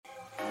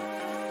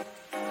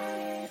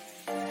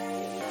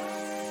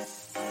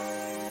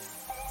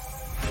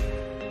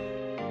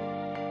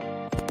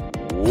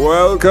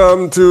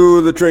Welcome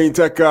to the Train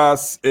Tech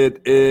Cast.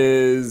 It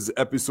is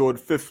episode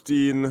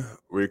 15,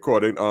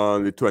 recording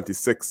on the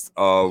 26th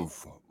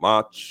of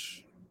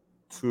March,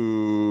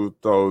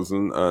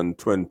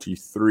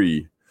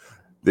 2023.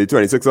 The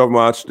 26th of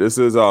March, this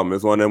is one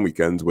of them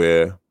weekends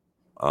where,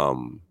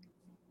 good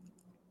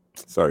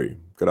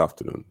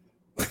afternoon.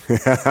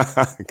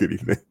 Good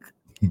evening.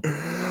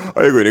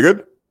 Are you going? You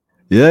good?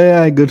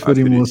 Yeah, good for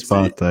the most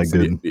part.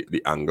 Good.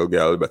 The angle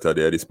girl better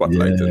there, the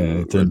spotlight.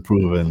 Yeah, it's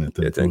improving.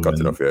 It's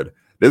cutting off here.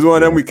 This is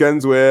one of them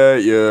weekends where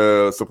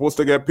you're supposed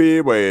to get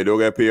paid, but you don't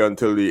get paid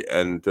until the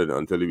end,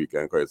 until the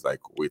weekend. Because it's like,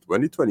 wait,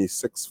 when the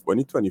 26th, when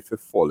the 25th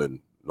fall in,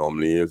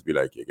 normally it's be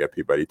like you get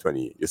paid by the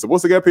 20th. You're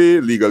supposed to get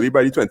paid legally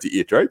by the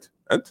 28th, right?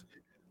 And?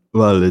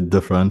 Well, it's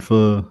different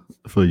for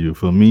you.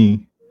 For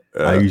me,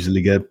 I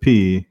usually get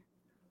paid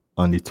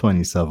on the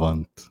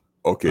 27th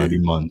of the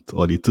month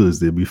or the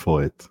Thursday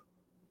before it.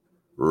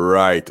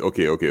 Right.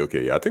 Okay.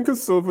 Yeah, I think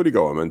it's still for the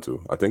government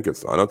too. I'm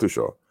not too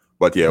sure.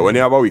 But yeah, when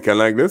you have a weekend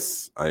like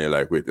this, and you're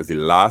like, wait, it's the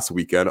last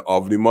weekend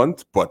of the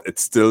month, but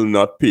it's still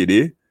not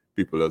payday,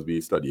 people just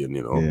be studying,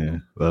 you know. Yeah.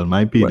 Well,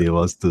 my payday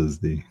was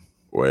Thursday.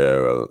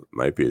 Well,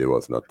 my payday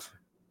was not.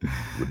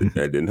 It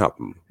didn't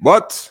happen.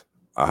 But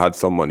I had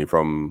some money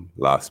from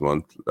last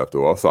month left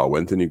over, so I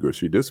went in the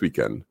grocery this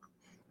weekend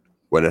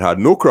when it had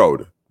no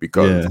crowd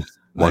because... Yeah.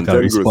 Like a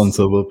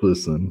responsible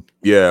person.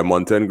 Yeah,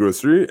 Mountain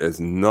Grocery is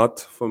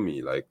not for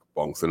me. Like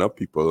bouncing up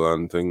people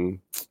and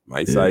thing,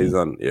 my size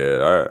and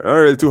not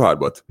really too hard,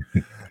 but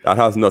that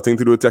has nothing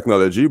to do with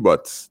technology.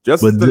 But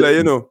just to let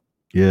you know.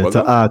 Yeah,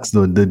 to ask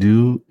though, did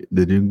you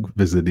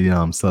visit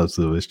the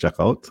self-service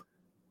checkout?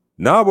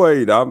 Nah,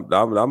 boy,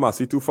 that must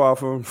be too far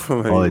from me.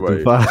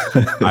 Too far.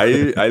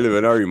 I live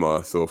in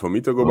Arima, so for me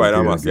to go by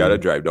that must I had to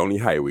drive down the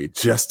highway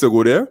just to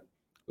go there.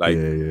 Like,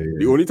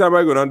 the only time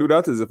I go and do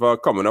that is if I'm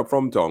coming up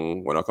from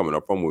town, when I'm coming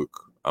up from work,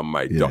 I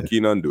might duck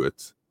in and do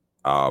it.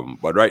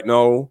 But right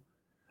now,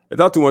 there's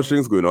not too much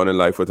things going on in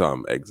life with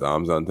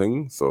exams and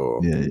things.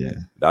 So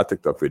that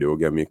TikTok video will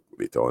get me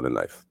later on in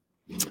life.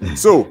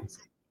 So,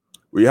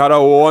 we had a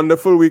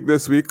wonderful week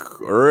this week.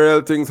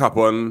 Real things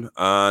happen,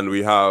 and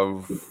we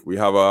have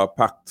a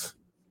packed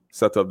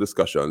set of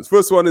discussions.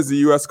 First one is the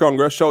US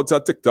Congress shouts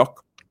at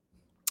TikTok.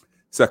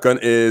 Second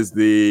is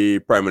the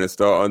Prime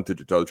Minister on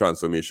digital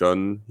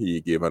transformation.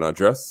 He gave an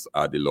address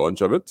at the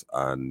launch of it.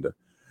 And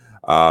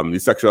the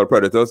sexual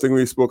predators thing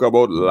we spoke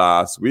about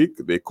last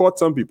week, they caught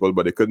some people,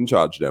 but they couldn't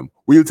charge them.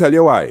 We'll tell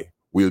you why.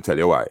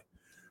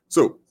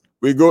 So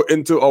we go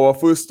into our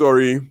first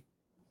story,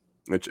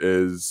 which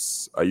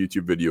is a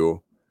YouTube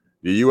video.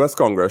 The US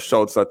Congress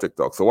shouts at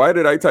TikTok. So why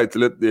did I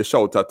title it, They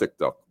Shout at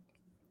TikTok?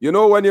 You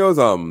know, when you're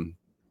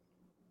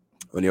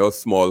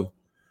small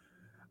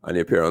and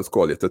your parents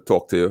call you to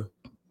talk to you,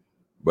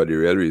 but the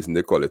real reason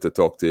they call it to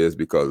talk to you is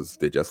because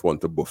they just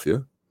want to buff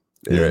you.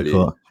 They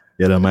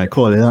might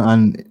call you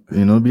and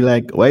be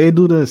like, "Why you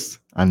do this?"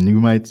 And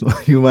you might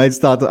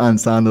start to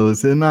answer and they'll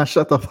say, "Nah,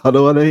 shut up, I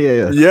don't want to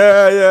hear you."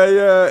 Yeah.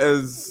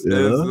 It's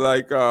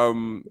like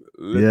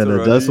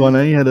they just want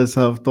to hear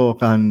themselves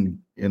talk and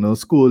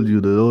scold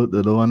you.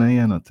 They don't want to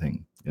hear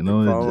nothing. They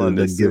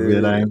give you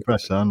that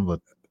impression,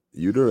 but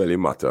you don't really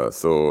matter.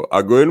 So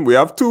we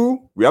have two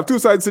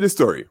sides to the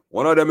story.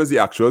 One of them is the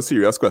actual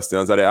serious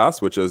questions that they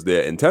ask, which is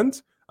their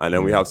intent, and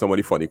then we have some of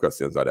the funny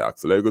questions that they ask.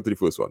 So let's go to the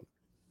first one.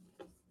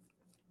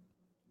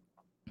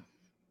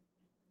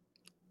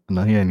 I'm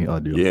not hearing any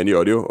audio. You hear any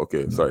audio?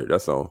 Okay, sorry,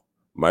 that's all.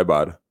 My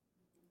bad.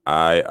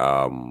 I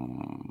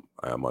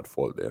am at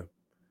fault there.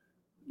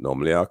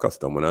 Normally our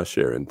custom when I'm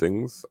sharing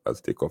things, I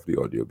take off the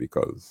audio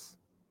because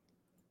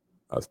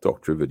I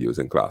talk through videos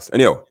in class.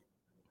 Anyhow.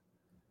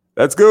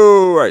 Let's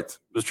go. Right.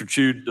 Mr.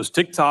 Chu, does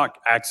TikTok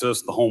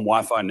access the home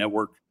Wi-Fi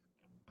network?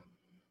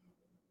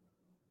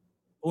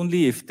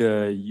 Only if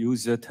the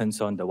user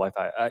turns on the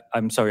Wi-Fi.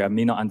 I'm sorry, I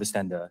may not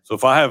understand the... So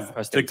if I have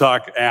a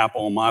TikTok app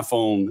on my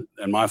phone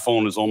and my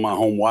phone is on my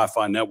home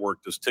Wi-Fi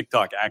network, does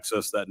TikTok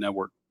access that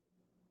network?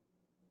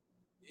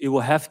 It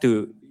will have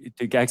to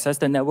access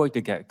the network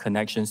to get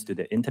connections to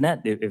the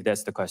internet, if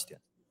that's the question.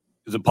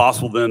 Is it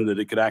possible then that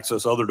it could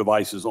access other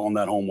devices on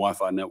that home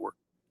Wi-Fi network?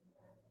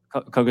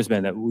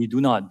 Congressman, we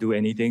do not do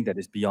anything that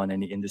is beyond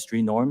any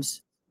industry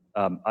norms.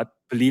 I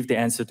believe the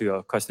answer to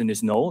your question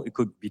is no. It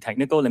could be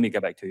technical. Let me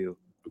get back to you.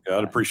 Okay,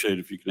 I'd appreciate it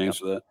if you can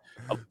answer that.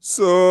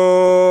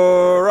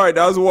 So, right,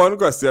 that was one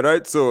question,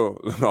 right? So,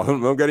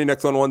 I'm getting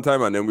next one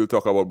time, and then we'll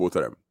talk about both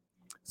of them.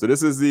 So,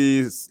 this is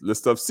the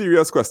list of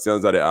serious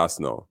questions that they ask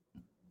now.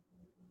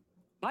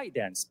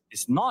 ByteDance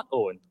is not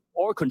owned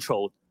or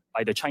controlled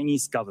by the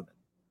Chinese government.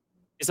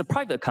 It's a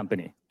private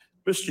company.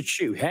 Mr.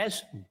 Chu,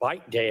 has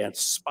ByteDance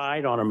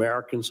spied on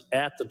Americans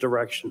at the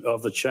direction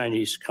of the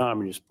Chinese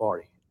Communist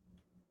Party?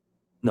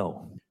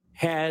 No.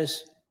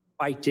 Has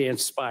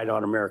ByteDance spied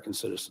on American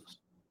citizens?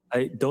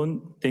 I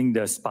don't think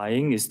the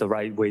spying is the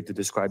right way to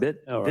describe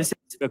it. All right. This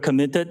is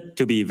committed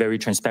to be very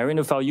transparent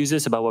with our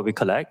users about what we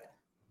collect.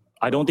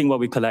 I don't think what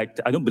we collect,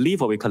 I don't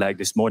believe what we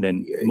collect is more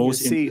than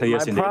most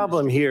players in the My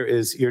problem here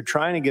is you're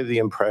trying to give the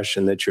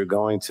impression that you're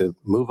going to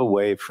move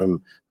away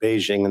from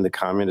Beijing and the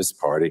Communist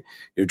Party.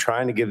 You're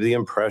trying to give the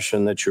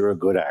impression that you're a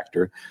good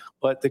actor.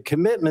 But the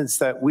commitments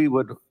that we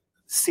would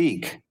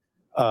seek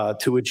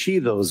to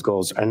achieve those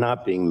goals are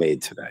not being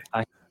made today.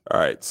 All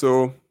right,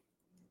 so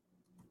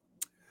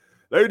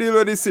let me deal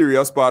with the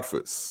serious part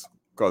first,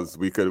 because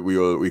we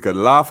could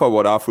laugh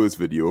about our first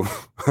video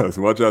as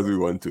much as we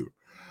want to.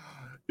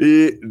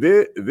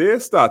 They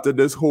started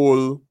this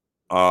whole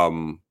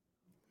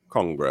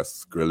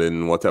Congress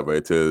grilling, whatever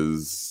it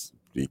is,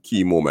 the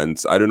key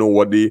moments. I don't know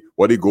what the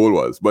goal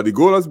was, but the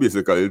goal was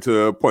basically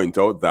to point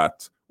out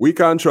that we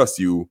can't trust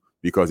you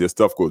because your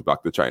stuff goes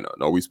back to China.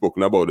 Now, we've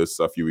spoken about this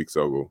a few weeks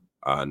ago,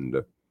 and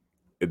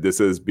this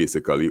is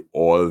basically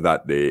all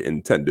that they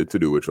intended to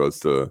do, which was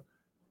to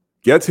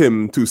get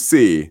him to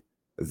say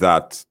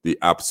that the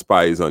app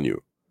spies on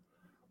you.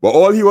 But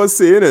all he was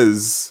saying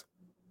is,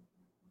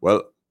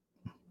 well,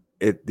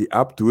 the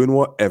app doing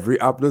what every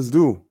app does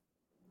do.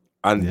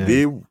 And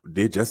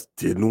they just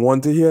didn't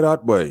want to hear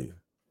that, boy.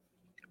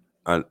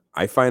 And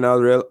I find that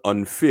real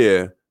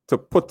unfair to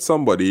put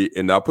somebody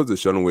in that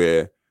position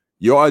where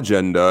your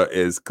agenda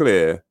is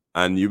clear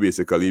and you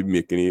basically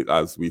making it,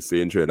 as we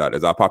say in Trinidad,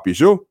 as a papi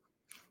show.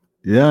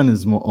 Yeah, and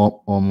it's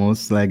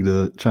almost like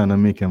they're trying to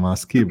make him a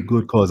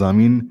scapegoat, because I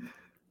mean,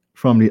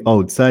 from the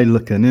outside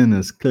looking in,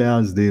 it's clear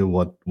as day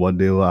what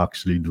they were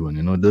actually doing.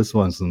 You know, this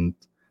wasn't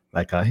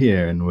like a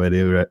hearing where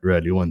they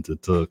really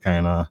wanted to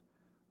kind of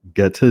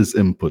get his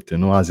input. You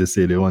know, as you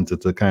say, they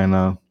wanted to kind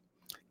of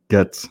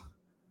get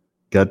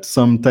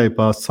some type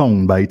of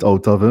sound bite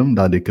out of him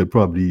that they could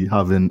probably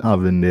have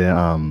in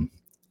their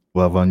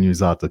whatever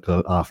news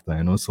article after.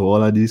 You know, so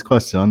all of these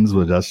questions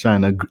were just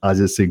trying to, as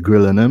you say,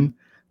 grilling him,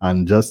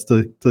 and just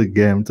to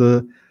get him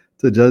to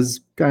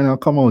just kind of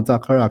come out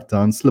of character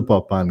and slip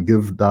up and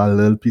give that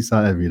little piece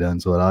of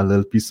evidence, or that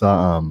little piece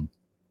of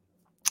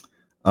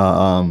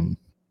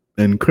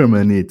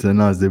incriminating,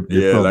 as they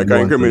like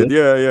incriminate,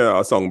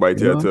 a soundbite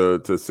here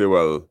to say,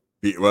 well,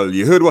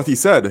 you heard what he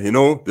said, you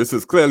know, this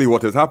is clearly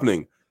what is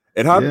happening.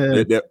 It had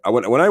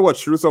when I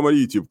watched through some of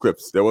the YouTube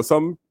clips, there was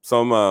some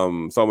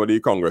of the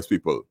Congress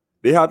people,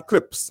 they had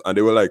clips and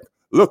they were like,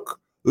 look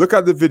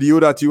at the video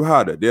that you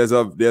had. There's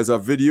a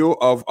video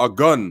of a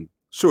gun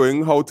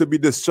showing how to be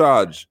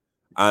discharged,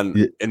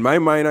 and in my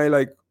mind, I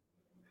like,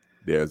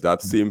 there's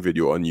that same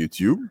video on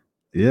YouTube.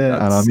 Yeah,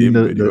 and I mean,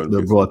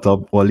 they brought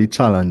up all the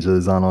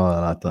challenges and all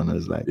that, and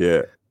it's like,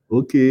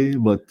 okay,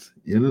 but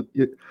you know,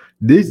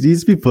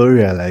 these people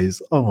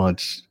realize how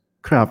much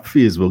crap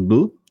Facebook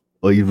do,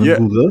 or even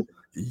Google.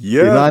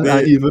 Yeah, you know,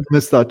 and even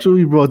Mr. Chu,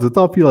 he brought it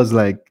up. He was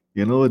like,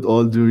 you know, with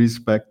all due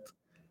respect,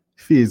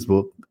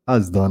 Facebook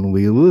has done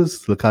way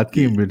worse. Look at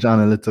Cambridge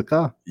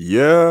Analytica.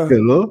 Yeah,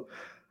 you know,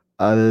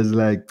 and it's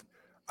like.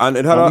 And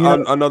it had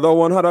another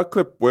one had a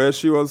clip where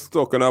she was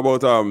talking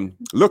about,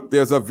 look,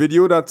 there's a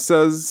video that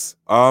says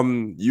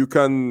you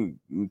can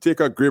take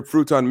a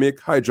grapefruit and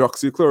make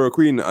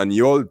hydroxychloroquine, and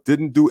y'all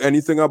didn't do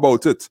anything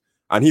about it.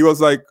 And he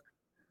was like,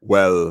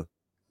 well,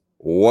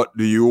 what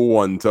do you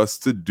want us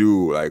to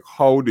do? Like,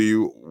 how do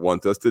you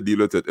want us to deal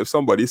with it? If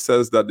somebody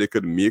says that they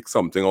could make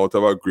something out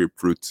of a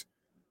grapefruit,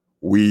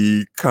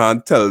 we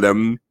can't tell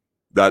them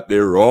that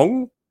they're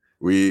wrong.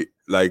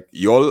 Like,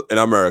 y'all in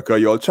America,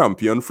 y'all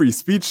champion free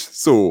speech.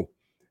 So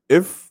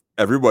if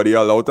everybody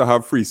allowed to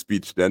have free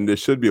speech, then they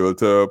should be able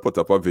to put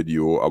up a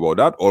video about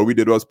that. All we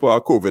did was put a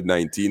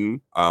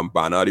COVID-19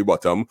 banner at the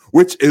bottom,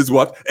 which is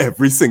what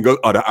every single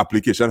other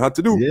application had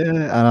to do. Yeah,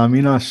 and I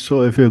mean, I'm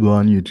sure if you go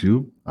on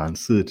YouTube and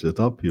search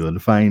it up, you'll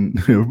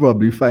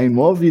probably find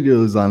more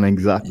videos on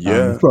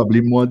and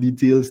probably more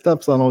detailed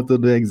steps on how to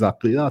do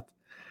exactly that.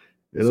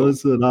 You know,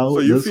 so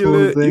you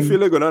feel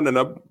like gonna end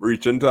up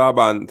reaching to a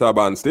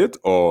ban state,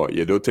 or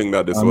you don't think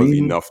that this was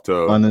enough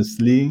to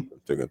honestly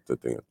think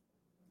it?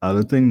 I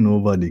don't think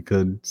nobody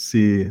could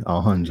say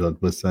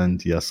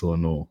 100% yes or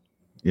no.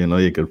 You know,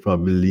 you could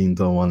probably lean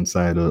to one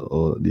side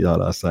or the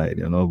other side,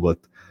 you know, but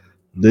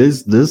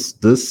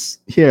this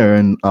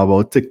hearing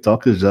about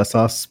TikTok is just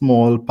a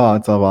small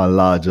part of a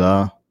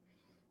larger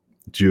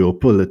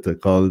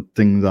geopolitical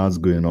thing that's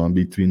going on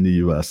between the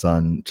US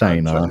and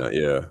China,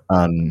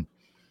 and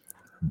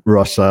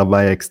Russia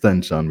by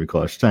extension,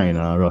 because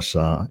China and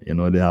Russia, you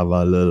know, they have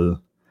a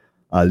little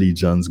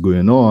allegiance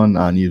going on,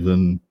 and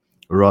even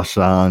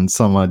Russia and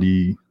some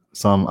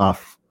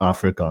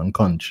African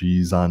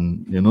countries,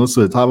 and you know,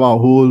 so it have a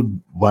whole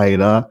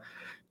wider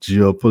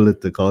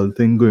geopolitical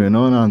thing going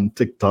on, and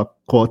TikTok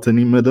caught in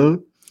the middle,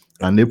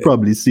 and they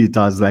probably see it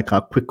as like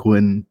a quick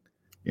win,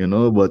 you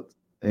know, but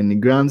in the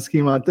grand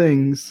scheme of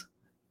things,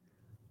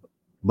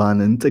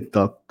 banning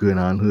TikTok going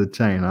on hurt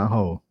China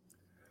how?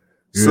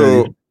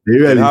 They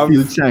really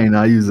feel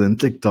China using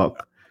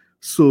TikTok.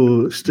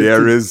 So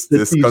there is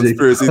this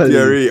conspiracy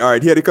theory. All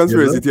right, here the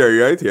conspiracy theory,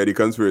 right? Here the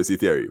conspiracy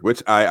theory,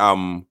 which I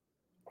am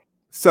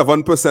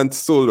 7%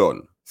 sold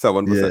on.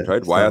 7%,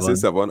 right? Why 7. I say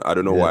 7? I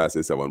don't know why I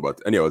say 7, but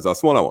anyway, it's a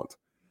small amount.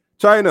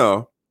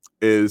 China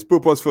is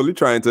purposefully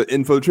trying to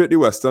infiltrate the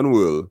Western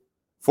world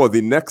for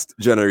the next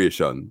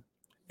generation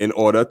in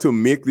order to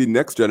make the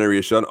next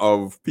generation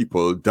of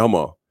people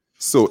dumber.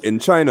 So in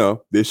China,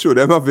 they show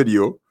them a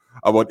video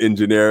about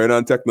engineering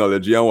and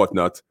technology and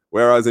whatnot,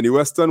 whereas in the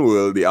Western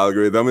world, the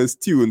algorithm is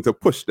tuned to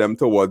push them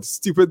towards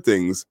stupid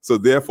things. So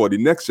therefore, the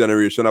next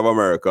generation of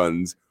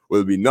Americans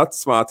will be not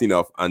smart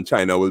enough and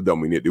China will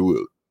dominate the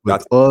world.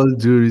 With all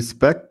due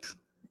respect,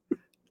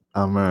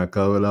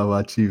 America will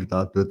have achieved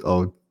that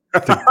without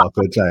TikTok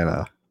or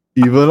China.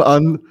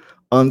 Even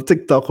on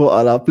TikTok or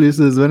other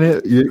places,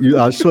 when you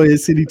are sure you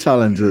see the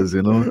challenges,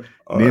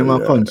 name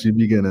a country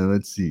beginning,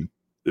 let's see.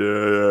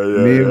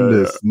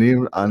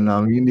 Name, and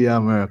I mean the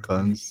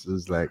Americans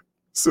is like,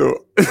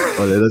 so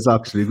let us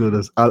actually go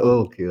this.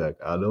 Okay, like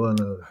I don't want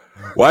to.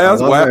 Why are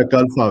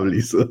American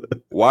families?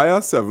 Why are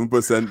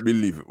 7%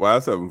 believe it? Why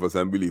are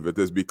 7% believe it?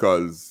 Is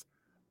because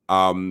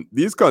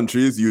these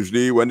countries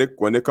usually when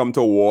they come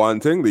to war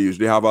and thing, they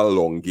usually have a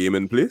long game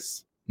in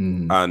place.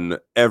 Mm-hmm. And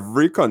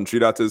every country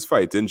that is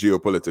fighting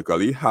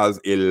geopolitically has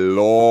a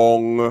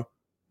long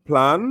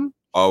plan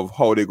of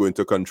how they're going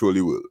to control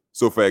the world.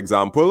 So, for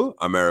example,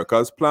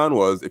 America's plan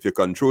was if you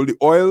control the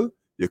oil,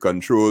 you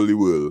control the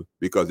world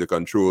because you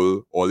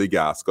control all the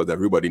gas because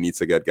everybody needs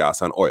to get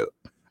gas and oil.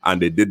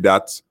 And they did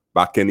that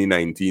back in the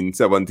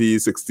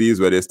 1970s, 60s,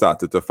 where they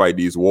started to fight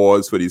these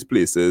wars for these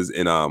places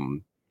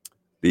in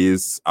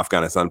these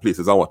Afghanistan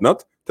places and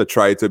whatnot to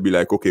try to be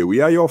like, okay, we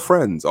are your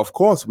friends. Of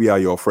course, we are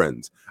your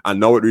friends. And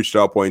now it reached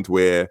a point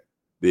where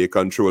they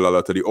control a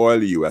lot of the oil,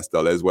 the US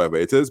dollars, wherever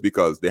it is,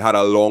 because they had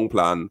a long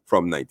plan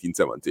from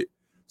 1970.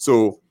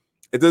 So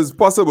it is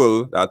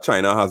possible that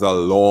China has a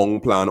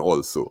long plan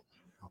also.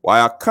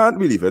 Why I can't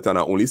believe it, and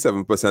are only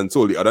 7%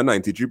 sold, the other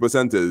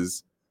 93%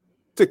 is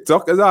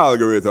TikTok is an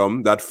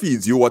algorithm that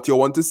feeds you what you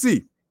want to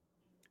see.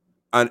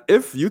 And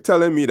if you're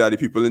telling me that the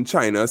people in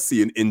China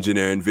seeing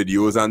engineering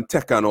videos and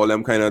tech and all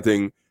them kind of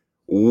thing,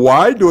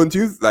 why don't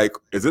you, like,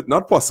 is it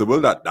not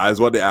possible that that is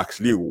what they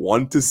actually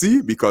want to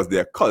see? Because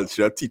their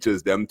culture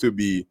teaches them to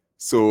be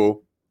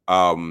so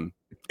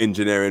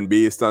engineering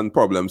based and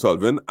problem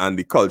solving, and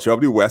the culture of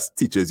the West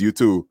teaches you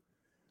to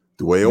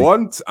do what you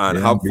want and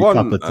have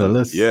fun.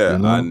 Capitalist,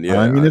 and, I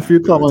mean, if you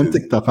come on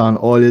TikTok and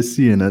all you're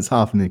seeing is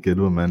half naked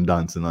women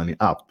dancing on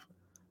the app,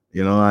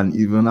 and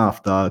even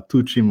after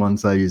 2-3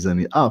 months of using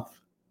the app,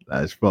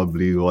 that's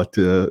probably what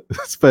you're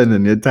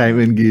spending your time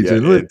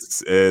engaging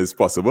with. It's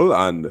possible.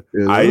 And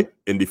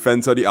in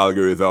defense of the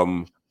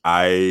algorithm,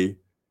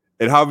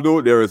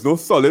 there is no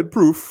solid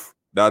proof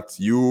that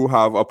you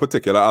have a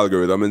particular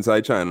algorithm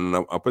inside China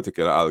and a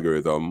particular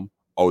algorithm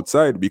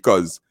outside,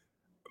 because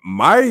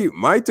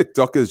my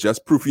TikTok is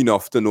just proof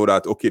enough to know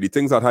that, okay, the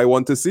things that I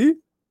want to see,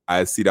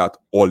 I see that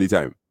all the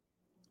time.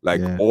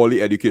 Like all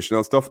the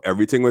educational stuff,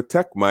 everything with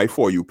tech, my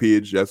For You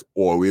page just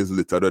always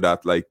littered with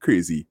that like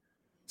crazy.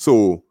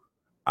 So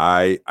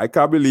I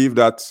can't believe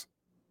that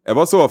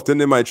ever so often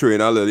they might throw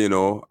in a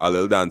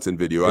little dancing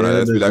video, and I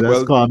just be like,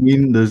 well, I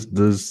mean,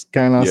 there's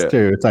kind of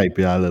stereotype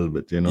here a little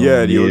bit,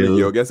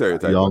 you'll get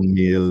stereotype. Young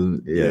male,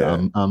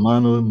 a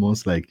man will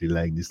most likely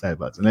like this type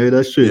of thing. Maybe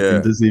that's straight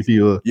in to see if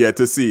you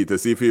to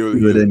see if you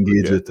would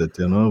engage with it,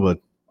 but.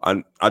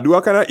 And I do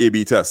a kind of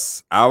A/B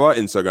test. I have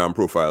an Instagram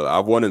profile. I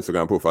have one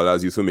Instagram profile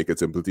as used to make it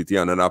simple TT,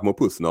 and then I have my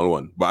personal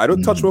one. But I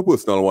don't touch my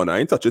personal one. I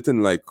ain't touch it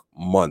in like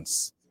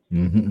months.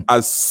 Mm-hmm.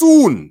 As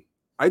soon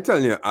I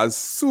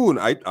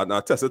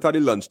tested at the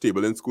lunch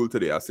table in school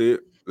today. I say,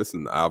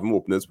 listen, I haven't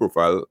opened this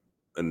profile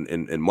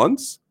in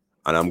months,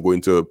 and I'm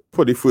going to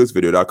put the first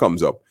video that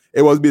comes up.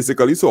 It was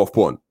basically soft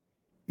porn.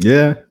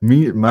 Yeah, I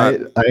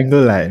ain't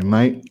gonna lie.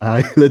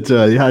 I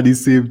literally had the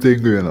same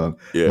thing going on.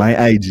 Yeah.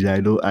 My IG, I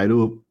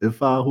don't.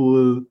 If I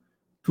whole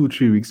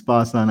 2-3 weeks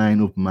pass and I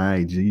ain't open my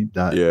IG,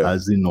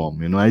 that's the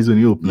norm. I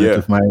only open it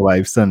if my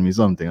wife send me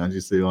something and she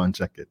say, "Oh, and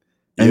check it."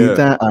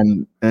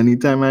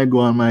 Anytime I go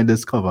on my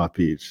Discover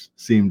page,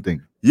 same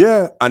thing.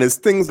 Yeah, and it's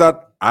things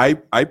that I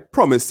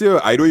promise you,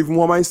 I don't even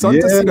want my son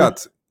to see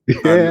that.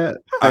 Yeah,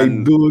 I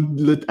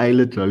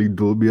literally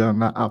don't be on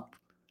that app.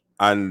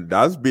 And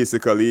that's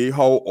basically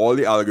how all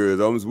the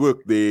algorithms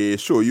work. They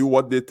show you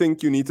what they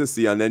think you need to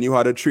see, and then you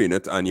had to train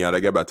it, and you had to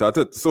get better at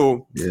it.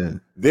 So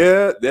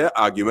their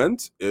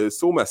argument is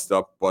so messed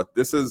up, but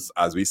this is,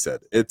 as we said,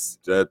 it's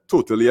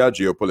totally a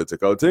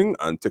geopolitical thing,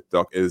 and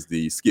TikTok is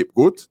the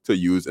scapegoat to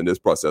use in this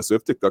process. So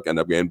if TikTok end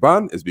up getting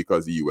banned, it's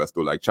because the US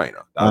don't like China.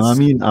 And I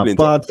mean,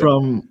 apart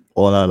from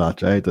all of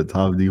that, right, it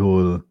have the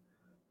whole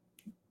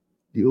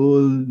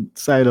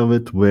side of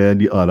it where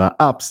the other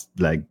apps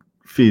like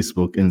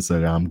Facebook,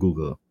 Instagram,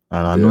 Google,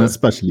 and I know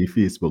especially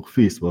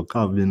Facebook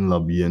have been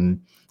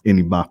lobbying in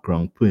the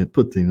background,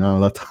 putting a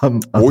lot of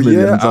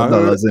millions of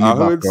dollars in the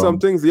background. I heard some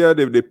things. Yeah,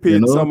 they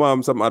paid some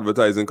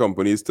advertising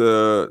companies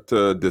to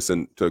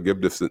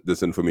give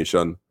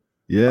disinformation.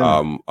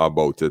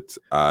 About it,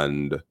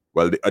 and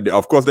well,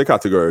 of course they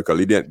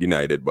categorically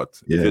denied it. But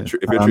if you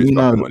trace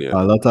back the money, a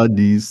lot of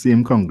these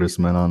same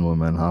congressmen and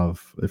women have.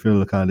 If you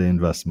look at the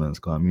investments,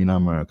 because I mean,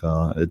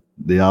 America,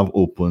 they have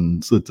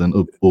open certain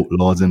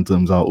laws in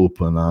terms of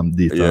open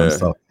data and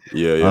stuff.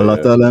 A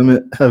lot of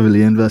them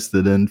heavily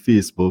invested in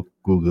Facebook,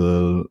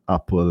 Google,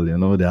 Apple,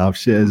 they have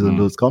shares in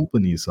those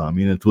companies. So, I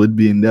mean, it would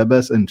be in their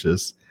best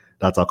interest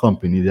that a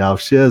company they have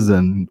shares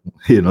in,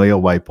 you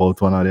wipe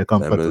out one of their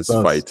competitors. Them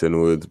is fighting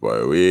words,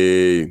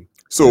 boy.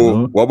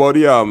 So, what about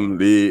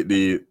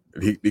the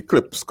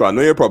clips? Because I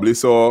know you probably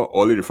saw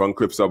all the different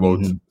clips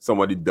about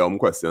some of the dumb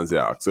questions they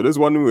asked. So, there's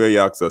one where he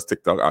asked us,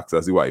 TikTok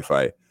access the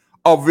Wi-Fi.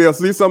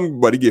 Obviously,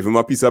 somebody gave him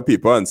a piece of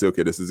paper and said,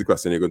 okay, this is the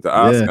question you're going to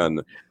ask. Yeah.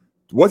 And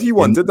what he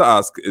wanted to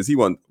ask is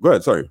go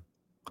ahead, sorry.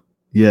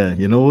 Yeah,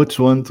 which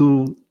one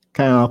too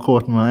kind of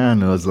caught my eye,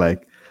 and I was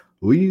like,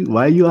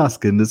 why are you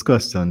asking this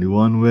question? The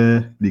one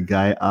where the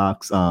guy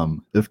asks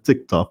if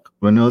TikTok,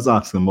 when he was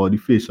asking about the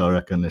facial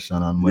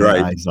recognition and where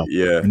your eyes are,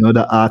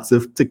 that asks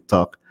if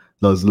TikTok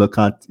does look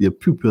at your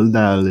pupil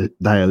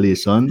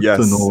dilation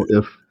to know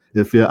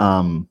if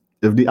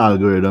the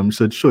algorithm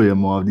should show you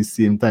more of the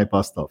same type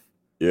of stuff.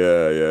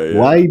 Yeah.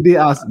 Why they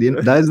ask?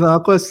 That is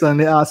not a question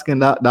they're asking.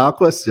 That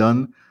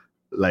question,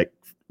 like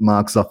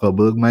Mark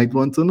Zuckerberg might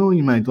want to know.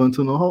 He might want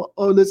to know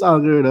how this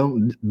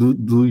algorithm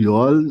do you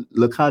all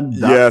look at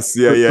that? Yes,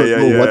 yeah.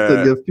 What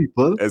to give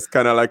people? It's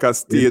kind of like a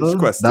stage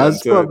question.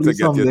 That's probably to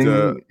get something.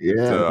 you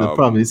to they'll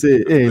probably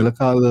say, "Hey,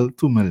 look at the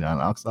 2 million.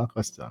 Ask that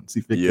question.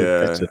 See if you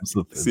can catch him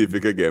something. See if you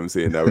can get him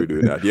saying that we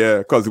do that." Yeah,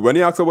 because when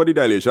he asks about the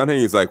dilation,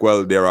 he's like,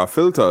 "Well, there are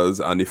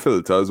filters, and the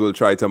filters will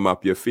try to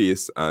map your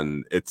face,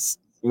 and it's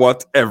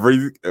what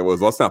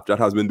Snapchat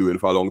has been doing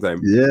for a long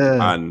time."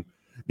 Yeah, and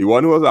the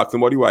one who was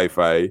asking about the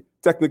Wi-Fi.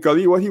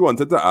 Technically, what he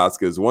wanted to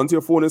ask is, once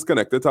your phone is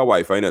connected to a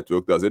Wi-Fi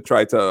network, does it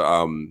try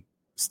to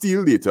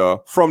steal data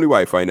from the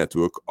Wi-Fi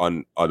network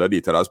on other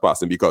data that's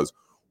passing? Because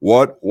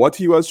what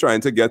he was trying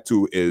to get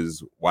to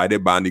is why they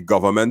ban the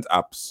government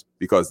apps,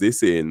 because they're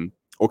saying,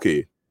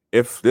 okay,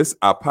 if this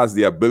app has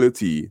the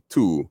ability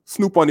to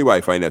snoop on the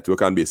Wi-Fi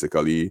network and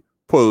basically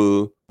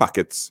pull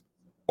packets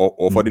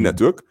off of the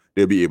network,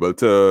 they'll be able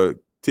to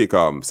take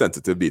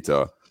sensitive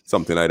data,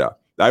 something like that.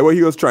 That's what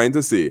he was trying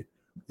to say.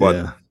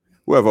 But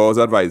whoever was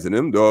advising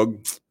him,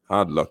 dog,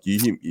 hard luck.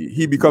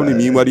 He become the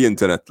meme of the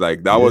internet.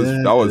 Like that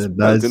was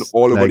melting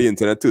all over the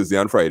internet Tuesday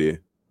and Friday.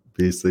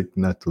 Basic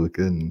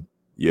networking.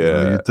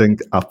 Yeah. You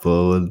think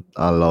Apple would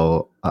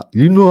allow?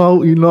 You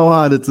know how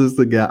hard it is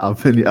to get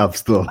app in the App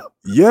Store.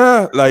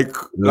 Yeah, like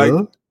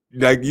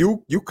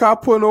you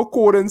can't put no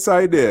code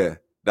inside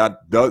there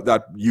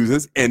that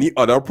uses any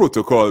other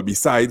protocol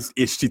besides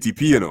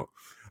HTTP.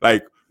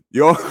 Like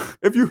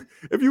if you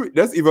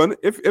that's even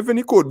if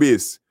any code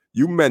base.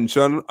 You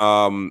mention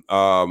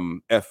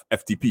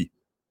FTP.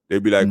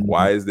 They'd be like,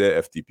 why is there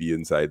FTP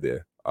inside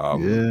there?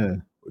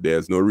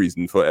 There's no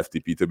reason for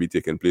FTP to be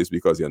taking place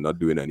because you're not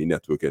doing any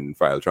networking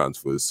file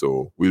transfers,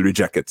 so we'll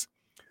reject it.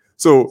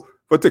 So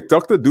for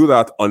TikTok to do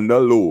that under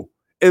low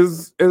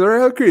is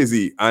real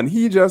crazy, and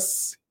he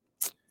just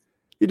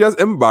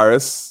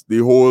embarrassed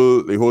the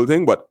whole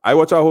thing. But I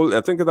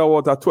think it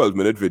was a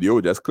 12-minute video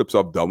with just clips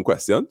of dumb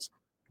questions,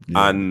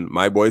 and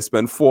my boy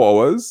spent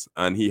 4 hours,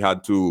 and he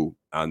had to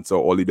answer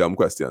all the dumb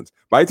questions.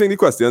 But I think the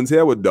questions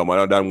here were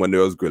dumber than when they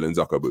was grilling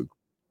Zuckerberg.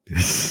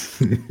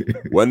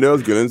 When they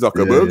was grilling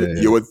Zuckerberg,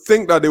 you would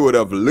think that they would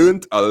have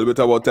learned a little bit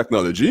about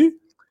technology,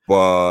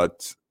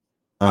 but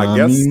I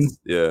guess,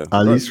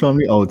 at least from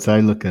the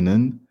outside looking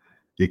in,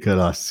 you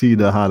could see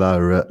that had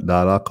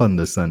a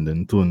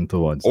condescending tone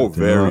towards it.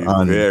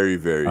 Very,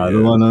 very. I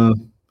don't want to,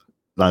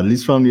 at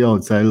least from the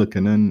outside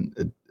looking in,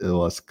 it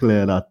was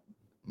clear that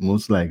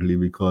most likely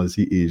because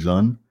he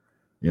Asian,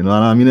 and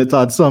I mean, it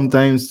had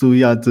sometimes too,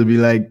 he had to be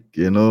like,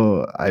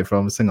 I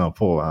from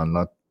Singapore, I'm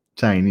not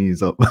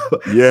Chinese. I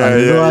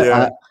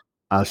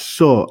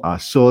sure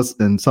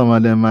in some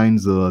of their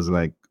minds, it was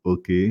like,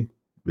 okay,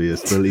 but you're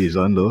still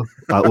Asian though.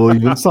 Or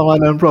even some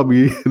of them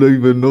probably don't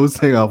even know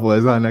Singapore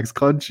is our next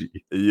country.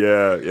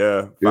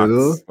 Yeah.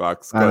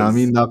 Facts. And I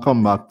mean, that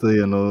come back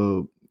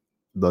to,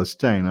 does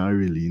China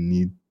really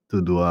need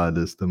to do all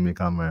this to make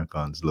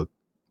Americans look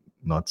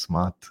not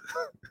smart?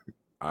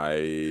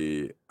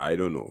 I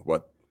don't know,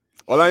 but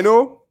all I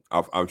know,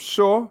 I'm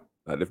sure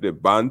that if they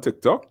ban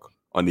TikTok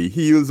on the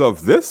heels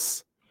of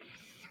this,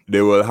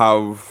 they will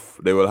have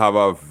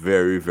a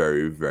very,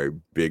 very, very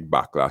big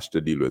backlash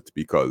to deal with,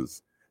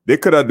 because they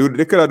could have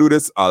do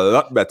this a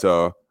lot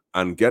better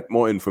and get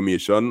more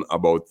information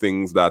about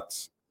things that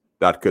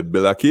could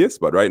build a case.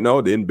 But right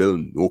now, they didn't build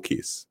no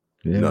case.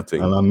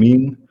 Nothing. And I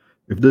mean,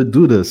 if they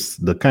do this,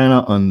 the kind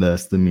of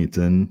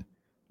underestimating.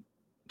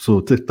 So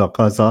TikTok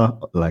has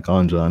like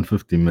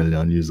 150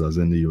 million users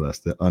in the US.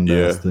 They're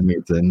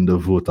underestimating the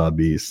voter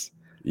base.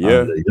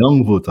 And the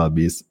young voter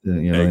base,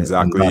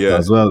 exactly,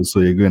 as well. So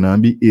you're going to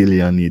be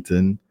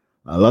alienating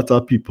a lot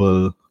of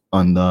people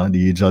under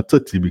the age of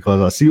 30,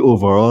 because I see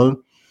overall,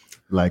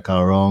 like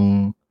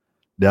around,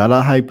 they had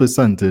a high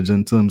percentage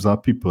in terms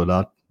of people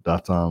that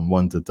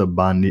wanted to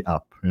ban the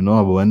app.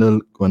 But when they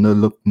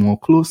look more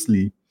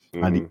closely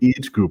at the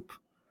age group,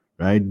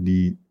 right,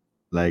 the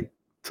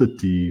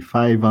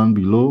 35 and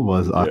below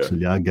was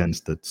actually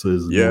against it. So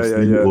it's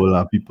mostly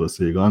older people.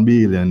 So you're going to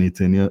be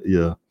alienating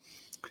your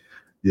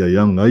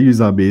younger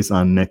user base.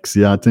 And next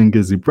year, I think,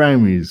 is the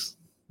primaries,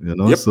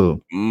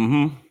 So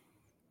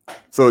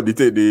So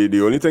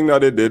the only thing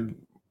that they did,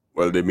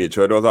 well, they made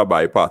sure it was a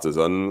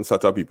bipartisan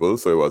set of people.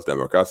 So it was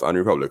Democrats and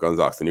Republicans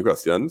asking the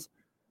questions.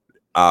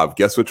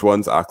 Guess which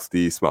ones asked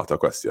the smarter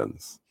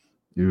questions?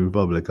 The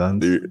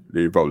Republicans. The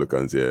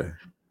Republicans, yeah.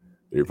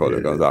 The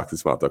Republicans asked the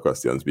smarter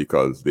questions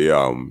because they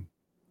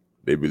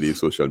believe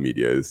social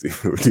media is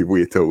the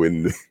way to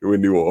win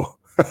the war.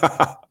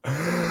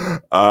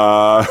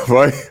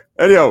 But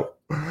anyhow,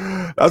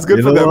 that's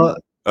good for them. What?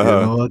 You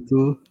know what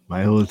too?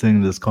 My whole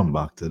thing just come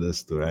back to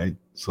this too, right?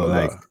 So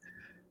like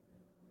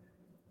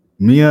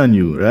me and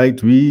you,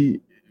 right?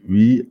 We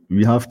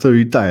have to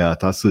retire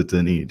at a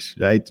certain age,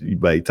 right?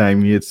 By the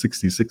time you hit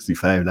 60,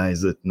 65, that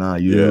is it. Now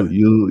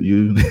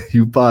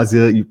you pass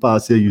your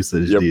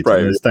usage date.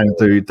 It's time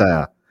to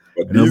retire.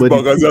 But these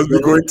buggers just be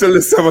going till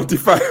the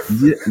 75.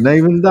 Yeah, not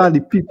even that.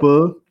 The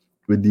people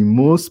with the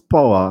most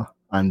power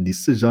and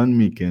decision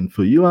making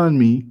for you and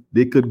me,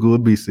 they could go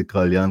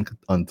basically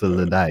until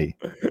they die.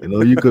 You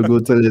know, you could go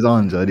till it's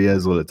 100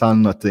 years old. It's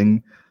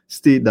nothing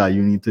state that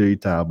you need to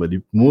retire. But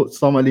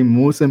some of the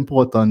most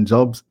important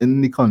jobs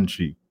in the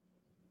country,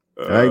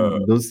 right?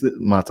 Doesn't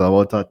matter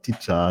what a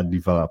teacher,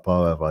 developer,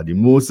 whatever. The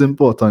most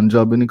important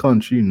job in the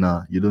country,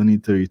 you don't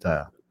need to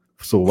retire.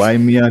 So why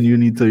me and you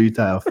need to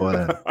retire for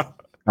that?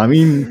 I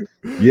mean,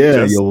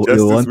 yeah, you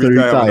want to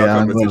retire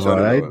and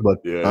whatever, right?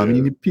 But I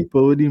mean, the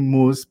people with the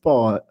most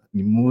power,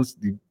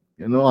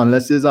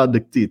 unless he's a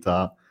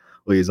dictator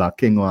or he's a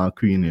king or a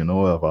queen,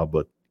 whatever,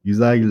 but he's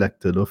an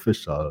elected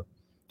official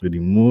with the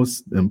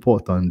most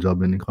important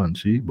job in the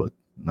country. But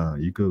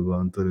you could go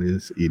until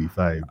this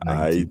 85,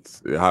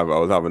 90. I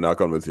was having that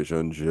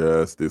conversation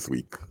just this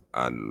week,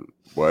 and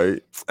boy,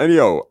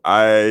 anyhow,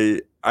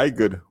 I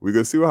good. We're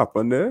gonna see what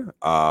happened there.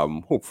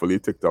 Hopefully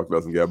TikTok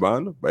doesn't get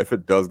banned, but if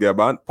it does get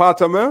banned, part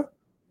of me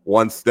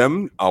wants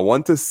them. I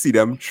want to see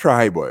them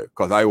try, boy,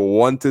 because I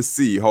want to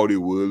see how the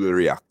world will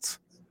react.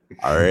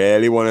 I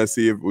really want to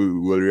see if we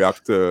will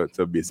react to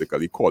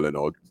basically calling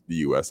out the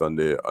US on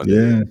the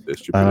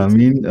stupidity. And I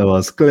mean, it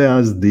was clear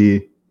as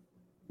day.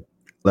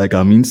 Like,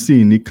 I mean,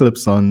 seeing the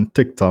clips on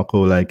TikTok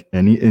or like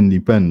any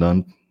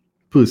independent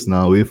person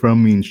away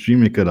from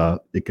mainstream, you could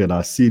have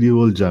see the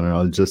whole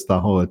general just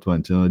how it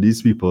went.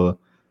 These people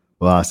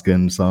were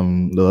asking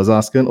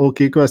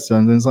okay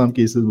questions in some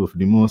cases, but for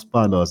the most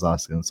part, they was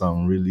asking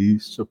some really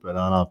stupid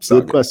and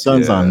absurd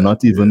questions and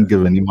not even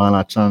giving the man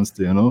a chance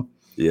to,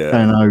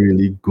 kind of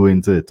really go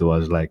into it. It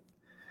was like,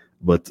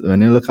 but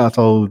when you look at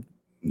how,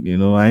 I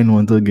don't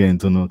want to get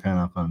into no kind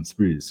of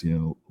conspiracy,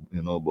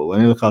 but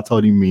when you look at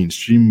how the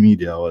mainstream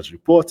media was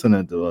reporting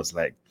it, it was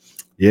like,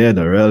 yeah,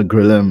 the real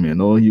grill him,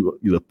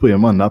 you put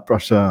him under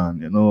pressure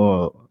and,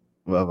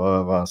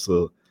 whatever.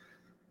 So,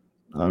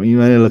 I mean,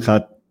 when you look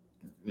at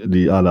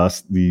the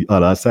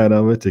other side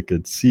of it, you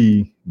could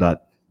see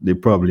that they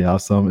probably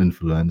have some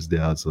influence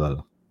there as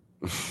well.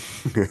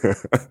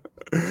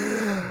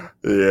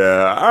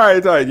 Yeah, all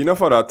right,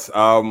 enough of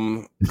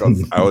that.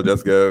 Because I will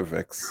just get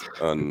vexed,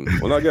 and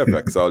when I get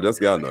vexed, I'll just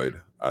get annoyed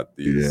at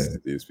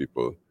these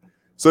people.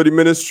 So the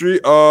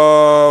Ministry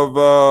of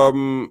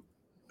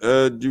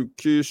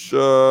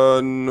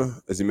Education,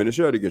 is the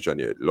Ministry of Education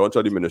yet? Launch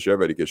of the Ministry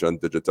of Education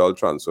Digital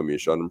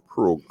Transformation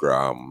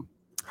Program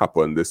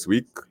happened this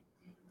week.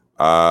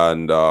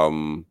 And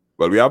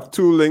well, we have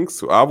two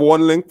links. I have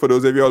one link for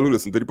those of you all who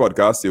listen to the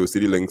podcast. You will see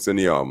the links in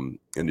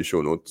the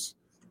show notes.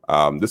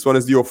 This one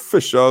is the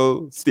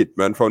official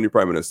statement from the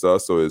Prime Minister.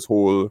 So his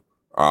whole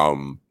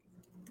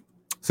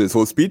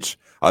speech.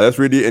 I'll just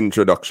read the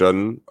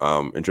introductory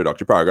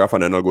paragraph,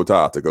 and then I'll go to an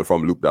article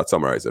from Luke that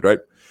summarizes it, right?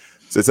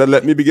 So it said,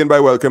 let me begin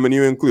by welcoming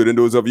you, including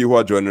those of you who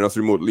are joining us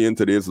remotely in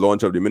today's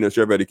launch of the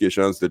Ministry of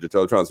Education's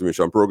Digital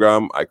Transformation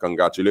Program. I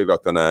congratulate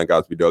Dr. Nayan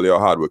Gatsby-Dolly, our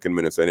hardworking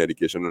Minister in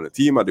Education, and the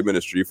team at the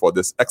Ministry for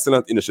this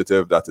excellent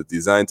initiative that is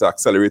designed to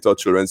accelerate our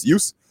children's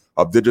use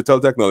of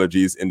digital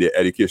technologies in their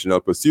educational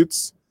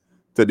pursuits.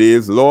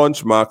 Today's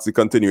launch marks the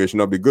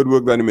continuation of the good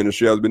work that the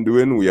Ministry has been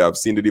doing. We have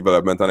seen the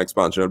development and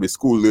expansion of the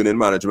School Learning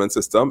Management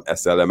System,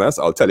 SLMS.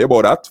 I'll tell you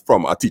about that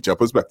from a teacher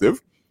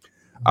perspective.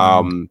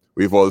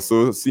 We've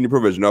also seen the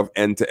provision of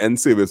end-to-end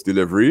service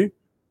delivery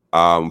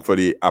for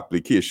the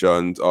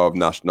applications of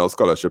national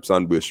scholarships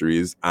and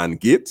bursaries and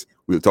GATE.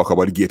 We'll talk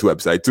about the GATE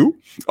website too,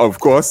 of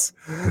course.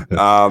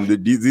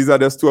 These are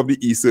just two of the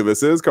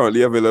e-services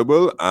currently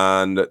available,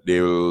 and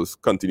they will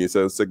continue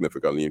to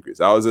significantly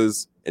increase. Ours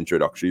is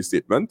introductory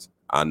statement,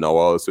 and now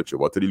I'll switch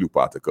over to the Loop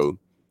article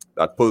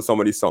that pulls some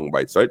of these sound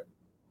bites, right?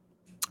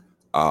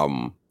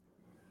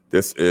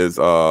 This is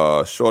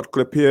a short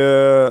clip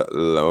here.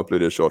 Let me play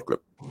this short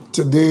clip.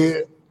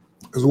 Today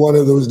is one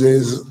of those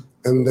days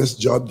in this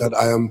job that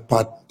I am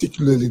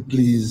particularly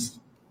pleased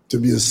to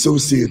be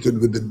associated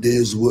with the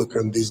day's work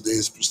and these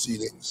days'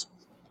 proceedings.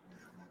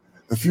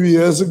 A few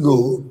years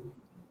ago,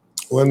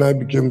 when I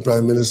became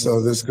Prime Minister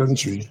of this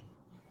country,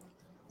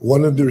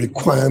 one of the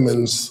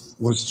requirements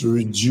was to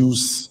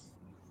reduce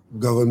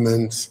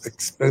government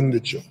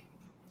expenditure.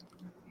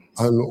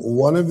 And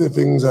one of the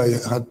things I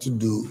had to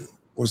do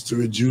was to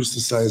reduce the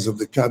size of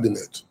the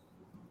cabinet.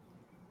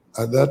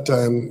 At that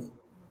time,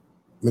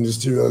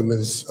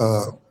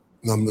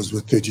 numbers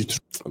were 33.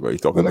 But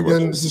he's talking But too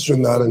again, much. this is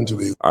Trinidad and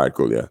Tobago. All right,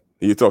 cool. Yeah,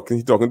 he's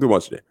talking too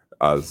much there.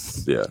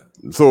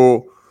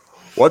 So,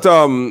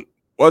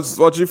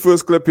 what's your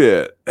first clip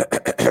here?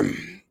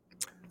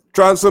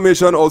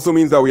 Transformation also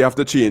means that we have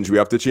to change. We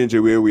have to change the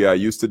way we are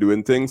used to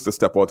doing things, to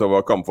step out of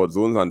our comfort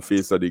zones and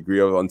face a degree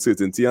of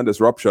uncertainty and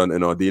disruption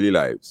in our daily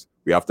lives.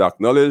 We have to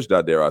acknowledge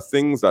that there are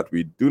things that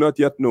we do not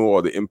yet know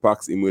or the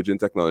impacts emerging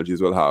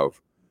technologies will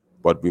have,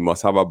 but we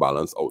must have a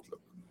balanced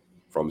outlook.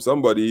 From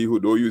somebody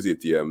who don't use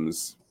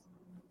ATMs,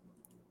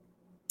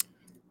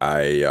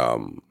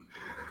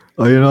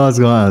 you know, I was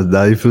going to,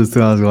 that first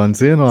thing I was going to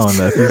say,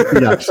 if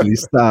we actually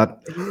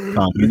start,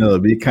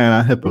 be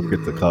kind of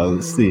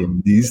hypocritical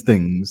saying these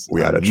things.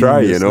 We gotta try,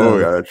 we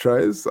gotta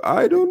try.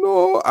 I don't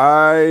know.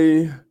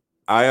 I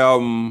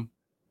am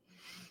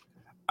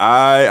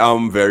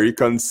very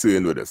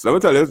concerned with this. Let me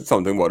tell you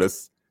something about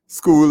this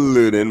School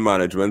Learning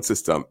Management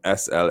System,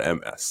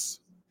 SLMS.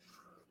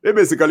 They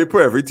basically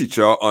put every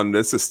teacher on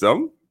the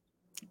system.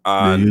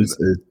 And they use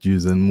it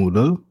using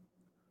Moodle?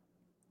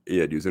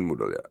 Yeah, using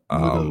Moodle, yeah.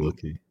 Moodle,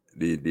 okay.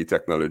 The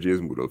technology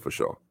is Moodle for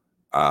sure.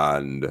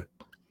 And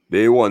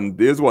they want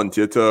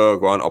you to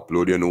go and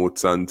upload your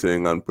notes and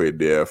thing and put it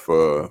there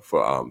for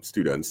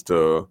students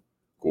to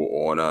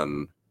go on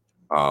and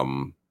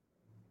all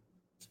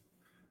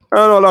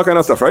that kind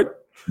of stuff, right?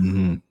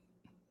 Mm-hmm.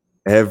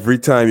 Every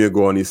time you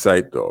go on the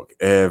site, dog,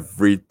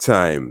 every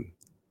time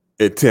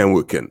it ain't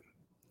working.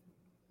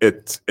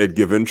 It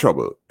giving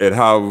trouble. It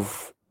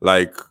have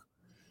like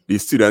the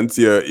students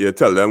you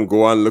tell them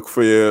go and look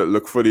for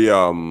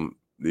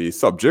the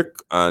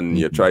subject and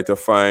you try to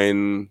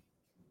find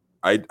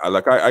I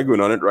going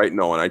on it right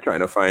now and I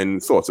trying to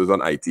find sources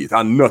on IT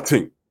and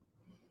nothing.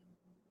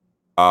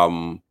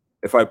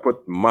 If I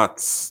put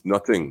maths,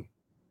 nothing.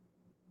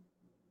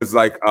 It's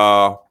like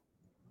a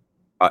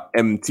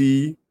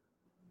empty,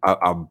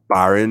 a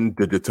barren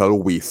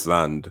digital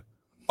wasteland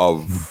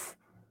of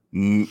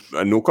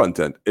no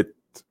content.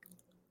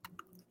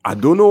 I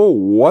don't know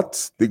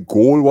what the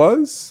goal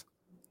was.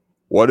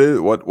 What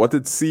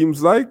it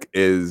seems like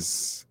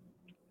is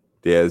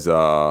there's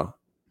a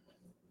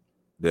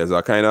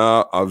kind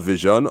of a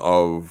vision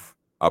of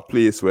a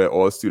place where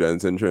all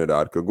students in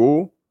Trinidad could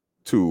go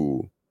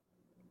to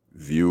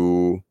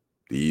view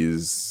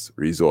these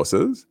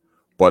resources.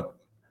 But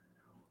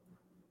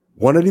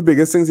one of the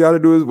biggest things you have to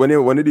do is when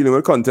you're dealing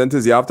with content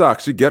is you have to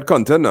actually get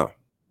content now.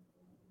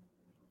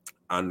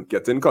 And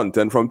getting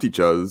content from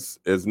teachers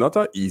is not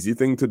an easy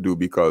thing to do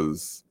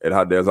because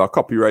there's a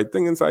copyright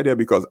thing inside here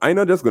because I'm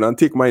not just going to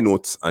take my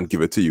notes and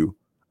give it to you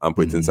and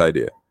put it inside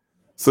here.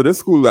 So this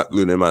school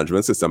learning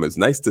management system is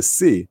nice to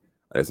see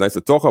and it's nice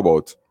to talk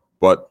about,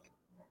 but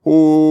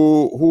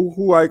who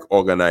like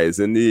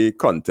organizing the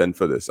content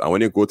for this? And when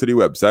you go to the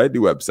website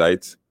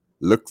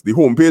the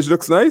homepage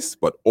looks nice,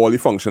 but all the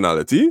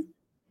functionality,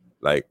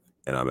 like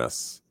in a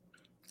mess.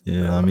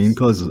 Yeah, I mean,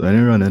 because when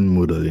you run in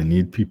Moodle, you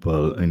need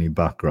people in the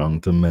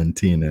background to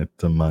maintain it,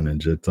 to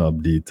manage it, to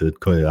update it,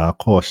 because you have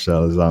core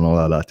shells and all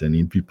of that. You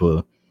need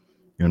people,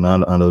 I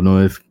don't know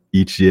if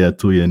each year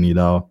too you need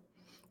to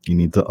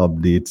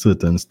update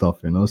certain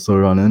stuff, So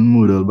running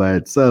Moodle by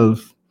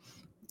itself,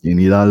 you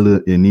need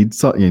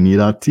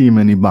a team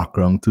in the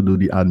background to do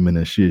the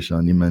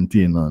administration, the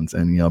maintenance,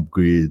 any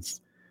upgrades.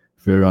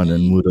 If you're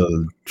running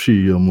Moodle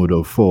 3 or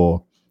Moodle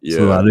 4,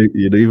 so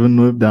you don't even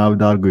know if they have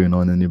that going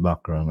on in the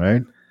background,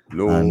 right?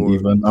 No. And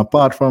even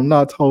apart from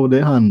that, how they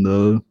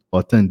handle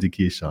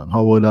authentication,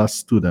 how would a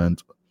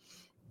student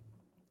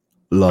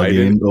log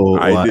in or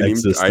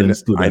existing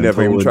student? I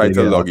never even tried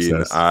to log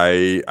in.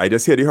 I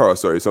just hear the horror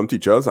stories. Some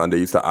teachers, and they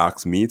used to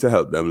ask me to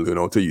help them learn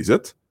how to use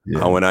it.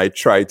 Yeah. And when I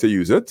tried to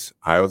use it,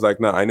 I was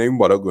like, nah, I ain't even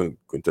bother going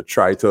to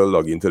try to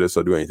log into this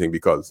or do anything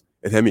because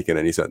it ain't making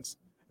any sense.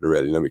 It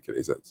really not making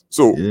any sense.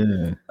 So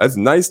it's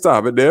nice to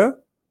have it there,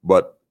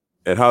 but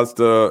it has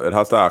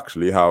to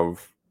actually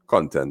have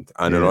content.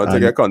 And in order to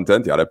get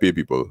content, you gotta pay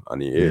people.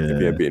 And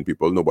if you're paying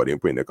people, nobody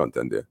ain't putting the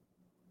content there.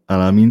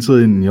 And I mean, so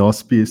in your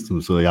space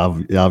too, so you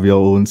have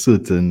your own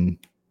certain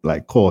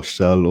like core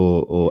shell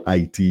or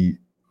IT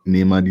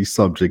name of the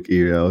subject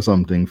area or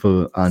something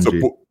for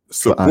Andre.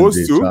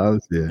 Supposed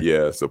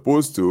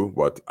to,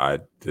 but I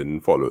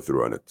didn't follow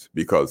through on it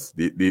because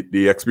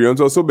the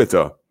experience was so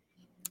bitter.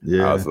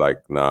 Yeah. I was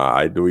like, nah,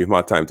 I don't have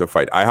my time to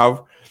fight. I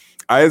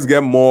just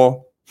get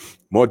more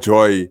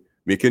joy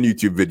making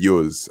YouTube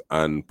videos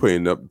and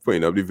putting up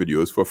the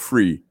videos for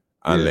free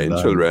and letting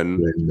children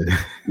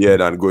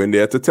than going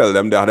there to tell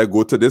them they had to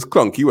go to this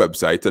clunky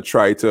website to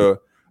try to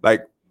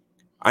like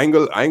I ain't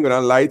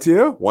gonna lie to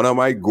you. One of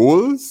my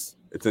goals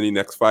in the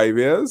next 5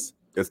 years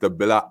is to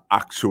build an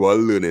actual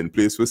learning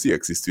place for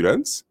CXC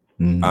students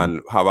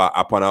and have an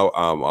app on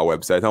our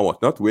website and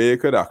whatnot where you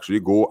could actually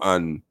go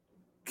and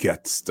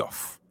get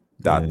stuff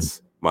that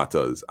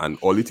matters. And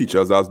all the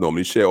teachers that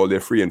normally share all their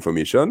free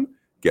information,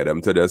 get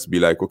them to just be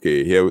like,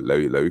 okay, here, let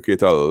me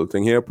create a little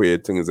thing here,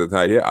 put things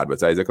inside here,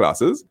 advertise the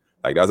classes.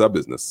 Like, that's a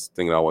business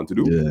thing that I want to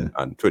do. Yeah.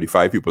 And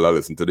 25 people that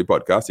listen to the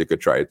podcast, you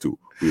could try it too.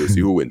 We'll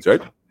see who wins,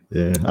 right?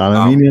 Yeah. And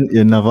I mean,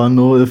 you never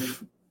know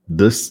if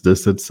this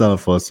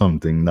itself was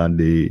something that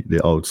they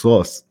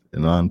outsourced,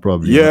 and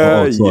probably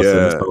Yeah, outsourcing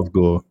yeah. stuff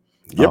go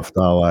Yep. after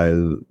a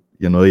while.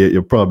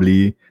 You're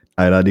probably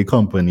either the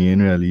company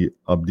ain't really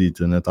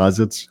updating it as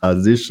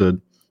they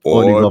should,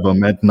 or the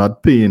government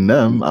not paying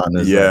them, and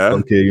it's like,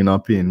 okay, you're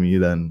not paying me,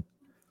 then.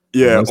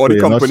 Yeah, So or the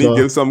you're not company sure.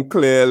 gives some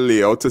clear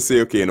layout to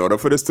say, okay, in order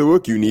for this to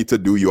work, you need to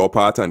do your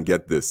part and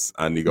get this.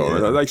 And the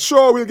government is like,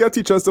 sure, we'll get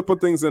teachers to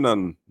put things in,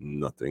 and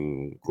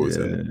nothing goes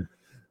in.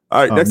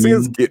 All right, next thing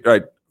is Gate,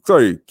 right?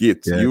 Sorry,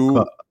 Gate.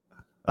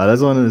 I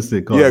just wanted to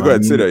say, go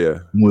ahead, say that, yeah.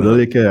 Moodle,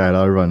 you can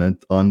either run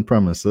it on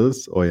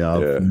premises or you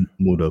have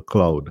Moodle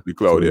Cloud. The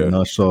cloud, so you're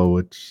not sure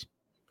which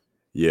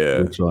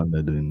one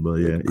they're doing, but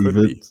it could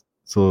be.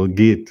 So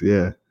Gate,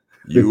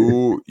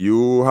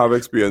 You have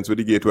experience with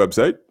the Gate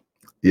website?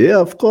 Yeah,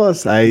 of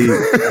course. I've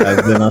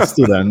been a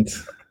student.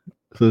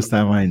 First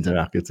time I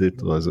interacted with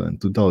it was in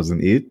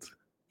 2008.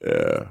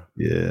 Yeah.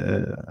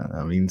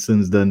 I mean,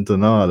 since then to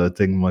now, I don't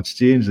think much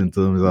changed in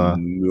terms of.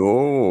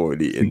 No,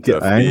 the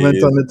interface. I ain't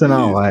went on it in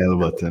a while,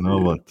 but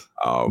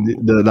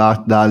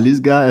the at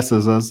least got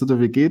SSL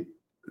certificate.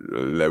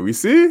 Let me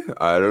see.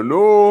 I don't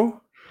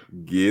know.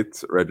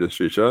 Gate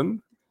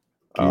registration.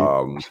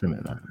 Let me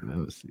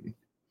see.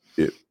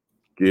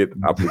 Gate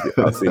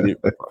application. I've seen it.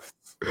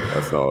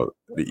 That's not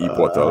the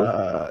e-portal.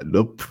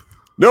 Nope.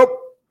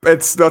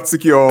 It's not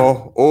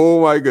secure.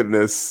 Oh my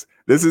goodness.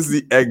 This is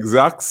the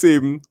exact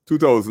same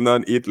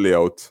 2008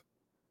 layout.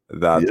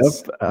 And I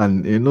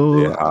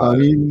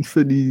mean,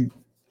 for the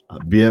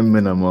bare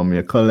minimum,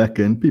 you're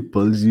collecting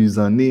people's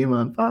username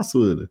and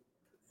password.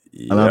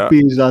 And a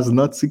page that's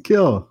not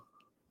secure.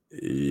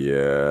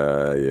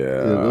 Yeah.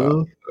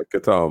 Look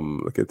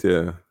at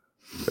here.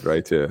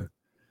 Right here.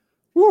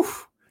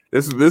 Woof.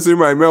 This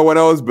reminds me of when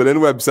I was building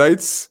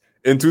websites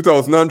in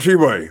 2003,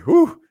 boy.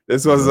 Whew.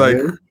 This was like,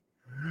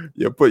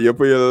 you put your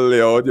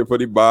layout, you put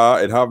the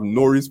bar, it have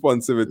no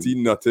responsivity,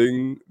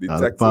 nothing. The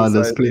text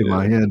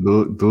disclaimer here,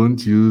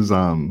 don't use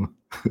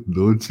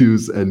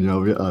any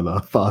of your other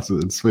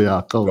passwords for your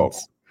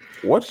accounts.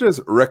 Watch this.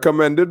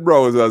 Recommended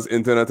browsers: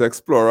 Internet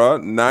Explorer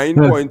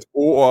 9.0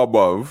 or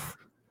above,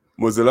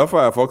 Mozilla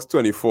Firefox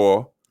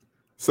 24,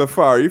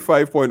 Safari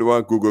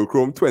 5.1, Google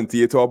Chrome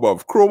 28 or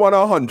above. Chrome on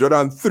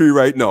 103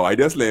 right now. I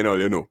just let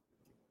you know.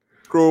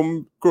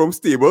 Chrome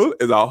stable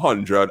is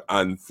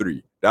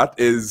 103. That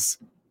is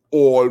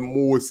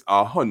almost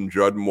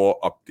 100 more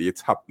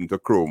updates happened to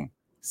Chrome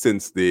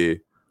since they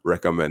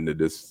recommended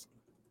this.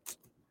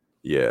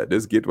 Yeah,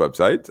 this Gate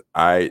website.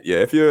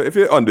 If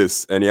you're on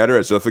this and you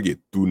register for Gate,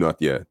 do not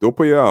don't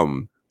put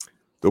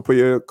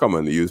your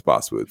commonly used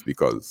passwords,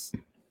 because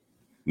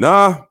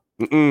I'm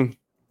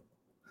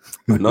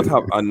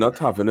not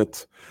having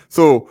it.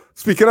 So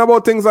speaking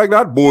about things like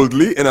that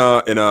boldly in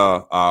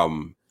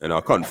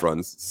a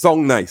conference,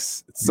 sounds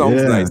nice. It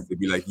sounds nice to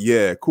be like,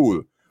 yeah,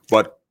 cool.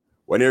 But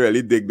when you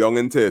really dig down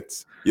into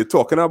it, you're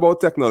talking about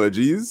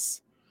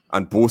technologies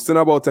and boasting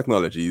about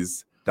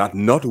technologies that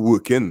not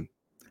working.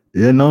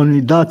 Yeah, not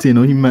only that,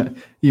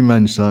 he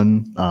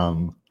mentioned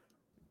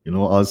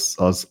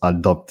us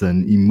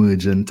adopting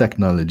emerging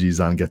technologies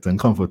and getting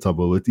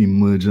comfortable with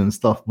emerging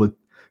stuff, but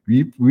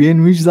we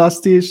ain't reached that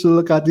stage to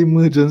look at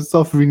emerging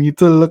stuff. We need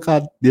to look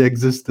at the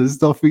existing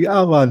stuff we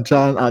have and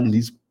try and at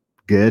least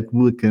get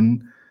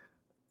working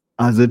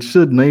as it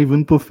should. Not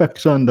even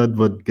perfection,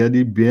 but get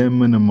the bare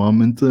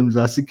minimum in terms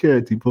of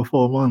security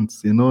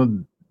performance. We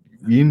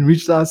ain't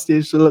reached that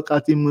stage to look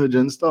at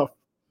emerging stuff.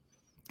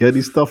 Get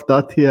the stuff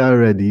that here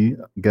already,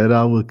 get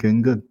that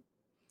working good.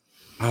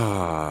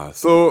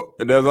 So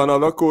there's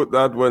another quote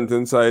that went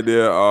inside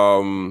there.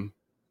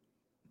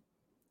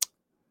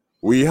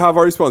 We have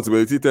a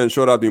responsibility to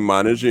ensure that we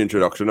manage the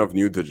introduction of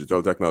new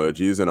digital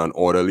technologies in an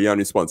orderly and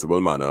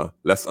responsible manner,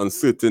 lest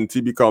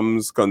uncertainty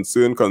becomes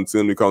concern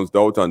becomes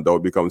doubt, and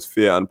doubt becomes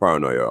fear and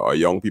paranoia. Our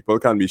young people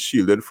can be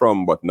shielded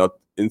from, but not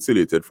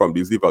insulated from,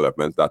 these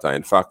developments that are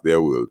in fact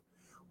their world.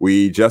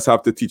 We just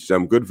have to teach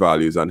them good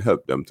values and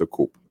help them to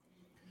cope.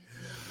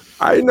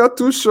 I'm not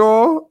too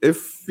sure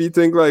if we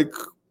think like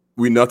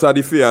we're not at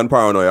the fear and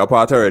paranoia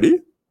part already,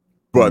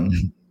 but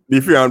the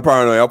fear and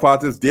paranoia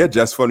part is there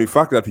just for the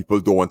fact that people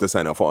don't want to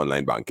sign up for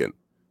online banking.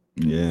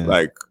 Yeah,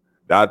 like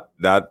that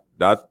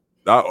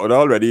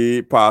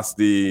already passed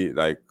the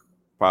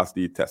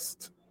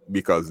test,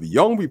 because the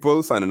young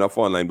people signing up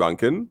for online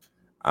banking,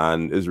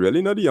 and it's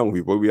really not the young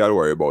people we are to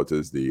worry about,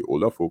 is the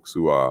older folks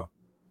who are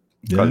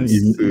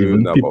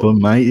even people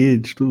my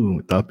age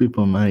too. That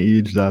people my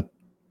age that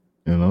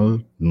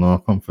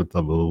not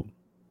comfortable.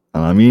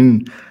 And I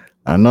mean,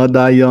 I'm not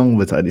that young,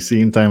 but at the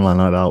same time, I'm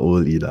not that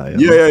old either.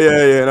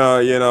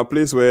 Yeah. In a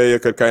place where you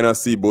could kind of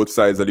see both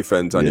sides of the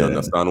fence and you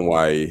understand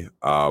why.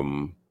 I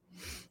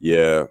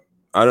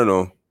don't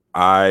know.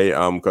 I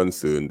am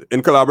concerned.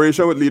 In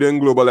collaboration with leading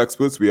global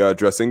experts, we are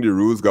addressing the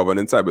rules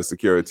governing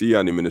cybersecurity,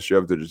 and the Ministry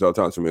of Digital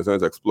Transformation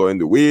is exploring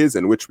the ways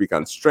in which we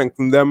can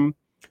strengthen them.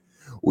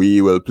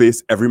 We will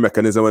place every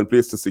mechanism in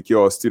place to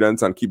secure our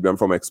students and keep them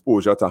from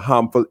exposure to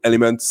harmful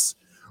elements.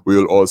 We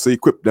will also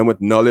equip them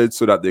with knowledge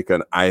so that they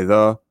can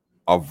either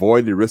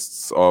avoid the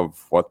risks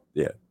of what.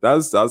 Yeah,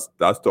 that's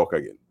talk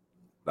again.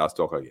 That's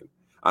talk again.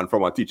 And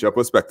from a teacher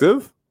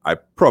perspective, I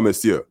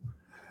promise you,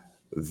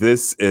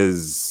 this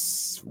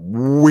is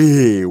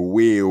way,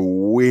 way,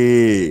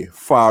 way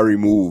far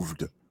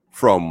removed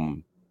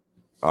from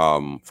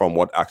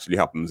what actually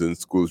happens in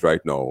schools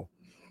right now,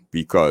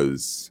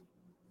 because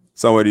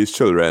some of these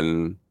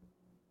children,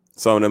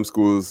 some of them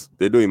schools,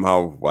 they don't even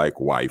have like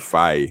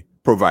Wi-Fi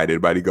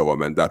provided by the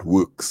government that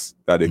works,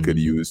 that they could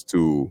use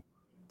to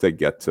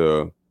get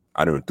to,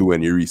 I don't know, do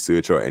any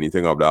research or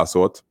anything of that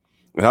sort.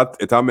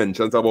 It had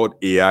mentions about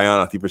AI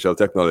and artificial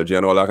technology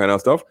and all that kind of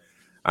stuff.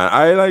 And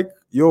I like,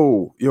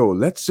 yo,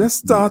 let's just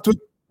start with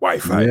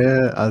Wi-Fi.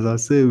 Yeah, as I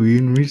say, we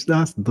in reach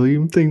that. Don't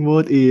even think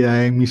about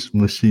AI,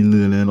 machine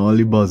learning, all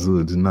the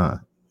buzzwords. Nah.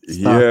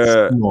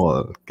 Start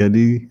small. Get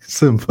the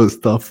simple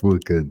stuff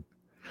working.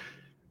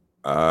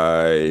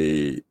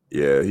 He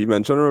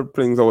mentioned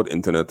things about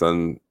internet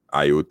and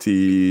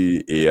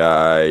IoT,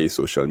 AI,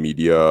 social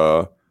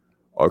media,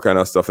 all kind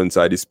of stuff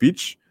inside the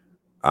speech.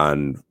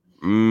 And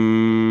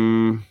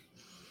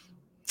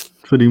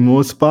for the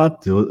most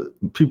part,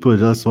 people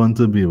just want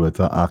to be able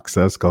to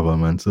access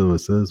government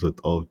services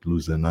without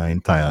losing an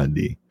entire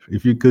day.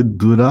 If you could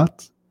do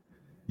that,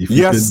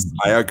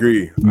 I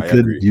agree. You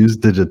could use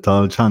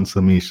digital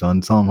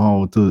transformation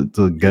somehow to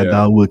get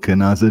that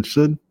working as it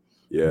should.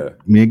 Yeah.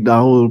 Make that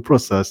whole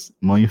process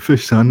more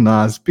efficient,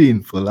 not as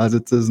painful as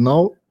it is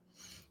now.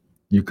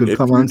 You could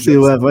come and say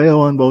whatever you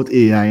want about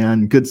AI,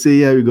 and you could say,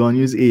 yeah, we're going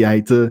to use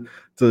AI to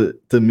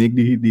make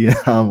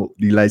the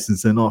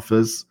licensing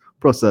office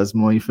process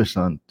more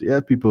efficient. Yeah,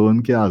 people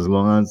won't care as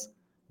long as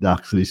they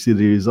actually see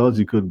the results.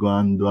 You could go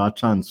and do a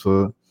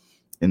transfer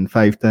in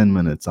 5-10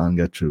 minutes and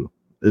get through.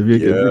 If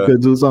you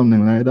could do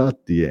something like that,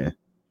 yeah.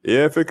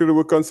 Yeah, if it could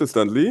work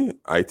consistently,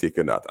 I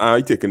taken that.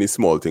 I taken these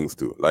small things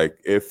too. Like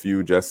if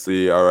you just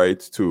say, all right,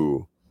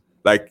 to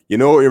like,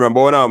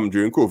 remember when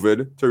during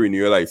COVID to renew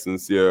your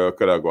license, you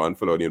could have gone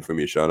fill out the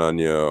information and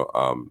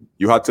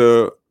you had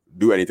to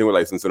do anything with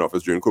licensing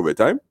office during COVID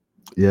time?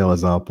 Yeah, it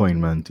was an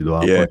appointment to do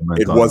an appointment.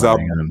 It was a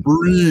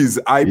breeze.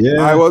 I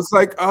was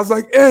like,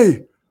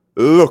 hey,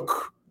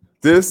 look,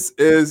 this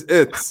is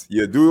it.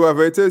 You do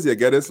whatever it is, you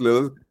get this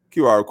little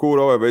QR code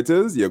or whatever it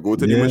is, you go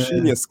to the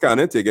machine, you scan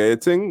it, you get your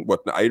thing.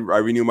 But I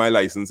renew my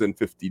license in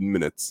 15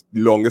 minutes.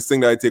 The longest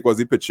thing that I take was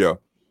the picture.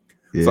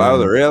 Yeah. So I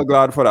was real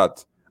glad for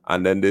that.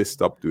 And then they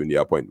stopped doing the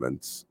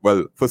appointments.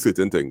 Well, for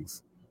certain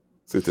things.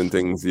 Certain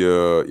things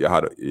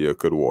you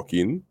could walk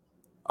in.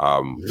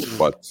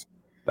 But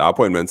the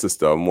appointment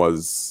system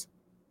was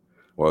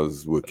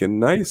working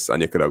nice,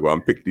 and you could have gone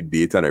and pick the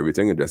date and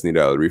everything. It just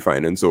needed a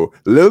refining. So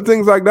little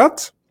things like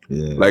that.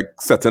 Yeah. Like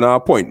setting an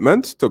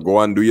appointment to go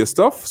and do your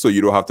stuff so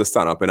you don't have to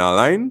stand up in a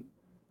line.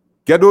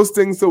 Get those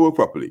things to work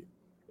properly.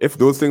 If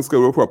those things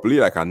could work properly,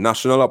 like a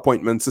national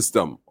appointment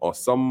system or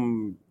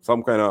some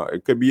kind of,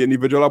 it could be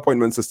individual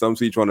appointment systems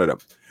for each one of them.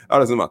 That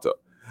doesn't matter.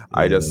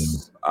 Yeah.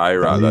 I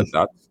rather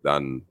that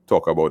than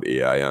talk about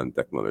AI and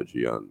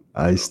technology. And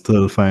I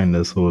still find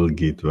this whole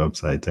Gate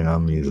website thing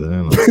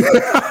amazing.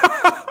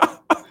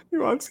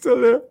 You are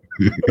still there?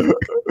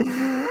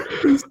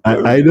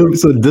 I don't.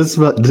 So this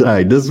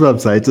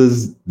website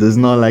is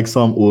not like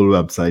some old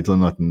website or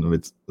nothing.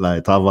 It's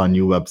like have a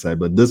new website,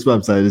 but this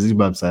website is the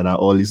website that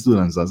all the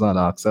students has had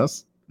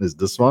access. Is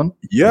this one?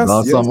 Yes.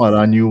 Some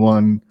other new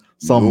one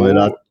somewhere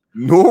that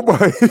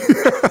nobody.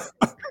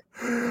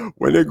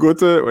 When you go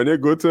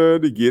to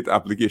the Gate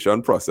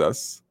application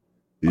process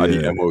at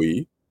the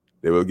MOE,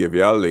 they will give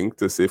you a link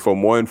to say for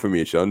more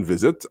information,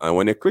 visit, and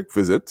when you click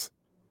visit,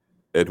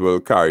 it will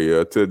carry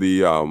you to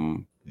the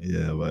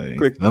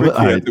Click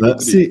here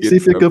let's see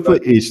if you can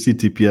put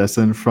HTTPS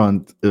in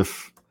front.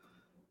 If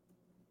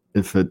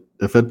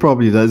it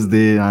probably does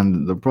there,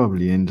 and the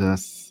probably in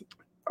just.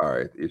 All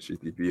right,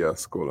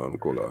 HTTPS : All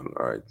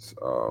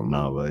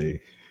right.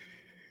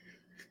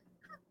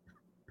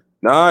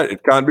 Nah,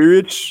 it can't be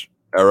reached.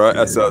 Error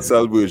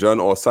SSL version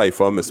or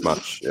cipher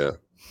mismatch. Yeah,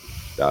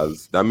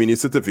 that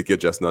means certificate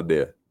just not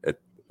there.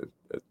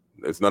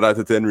 It's not that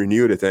it's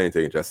renewed. It's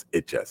anything.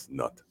 It's just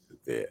not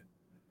there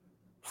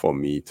for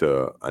me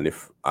to. And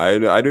if I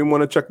don't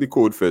want to check the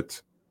code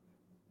fit.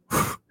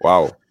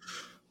 Wow,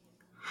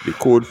 the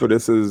code for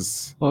this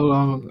is how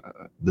long?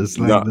 This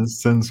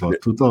since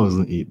what?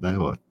 2008. Like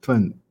what?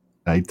 10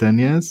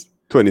 years.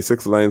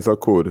 26 lines of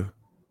code,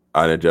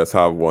 and it just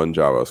have one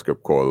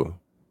JavaScript call.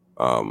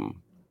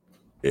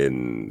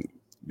 In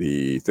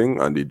the thing,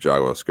 and the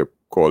JavaScript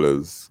call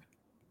is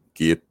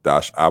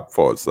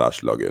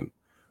gate-app/login.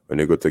 When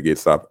you go to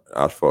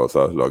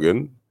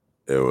gate-app/login,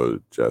 it will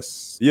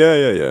just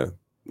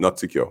not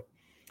secure.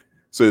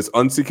 So it's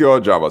unsecure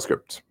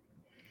JavaScript.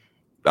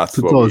 That's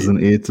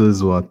 2008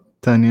 is what,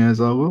 10 years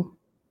ago?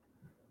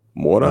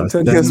 More than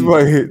 10 years,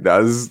 boy.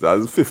 That's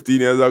 15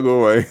 years ago,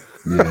 boy.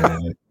 Yeah.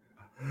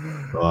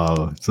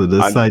 Wow. So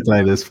this site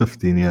like this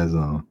 15 years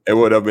now. It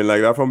would have been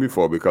like that from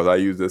before because I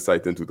used this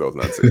site in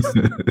 2006.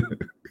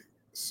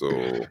 So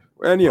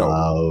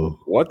anyhow,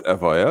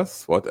 whatever. I'm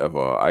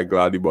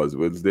glad the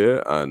buzzwords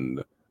there,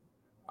 and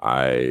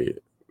I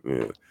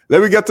Yeah.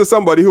 Let me get to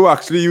somebody who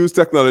actually used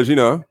technology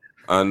now,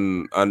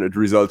 and it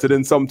resulted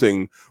in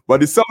something, but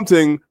the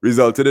something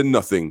resulted in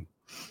nothing.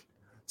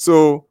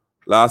 So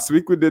last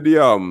week we did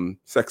the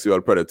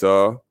sexual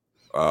predator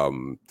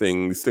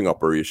sting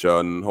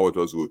operation, how it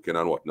was working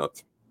and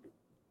whatnot.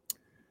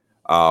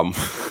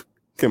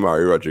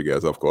 Kimari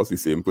Rodriguez, of course, the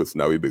same person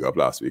that we big up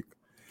last week.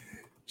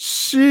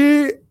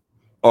 She,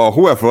 or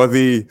whoever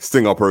the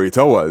sting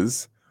operator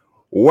was,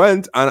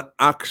 went and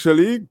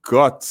actually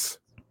got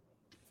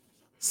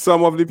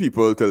some of the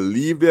people to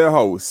leave their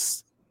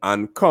house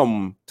and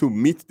come to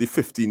meet the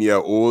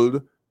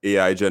 15-year-old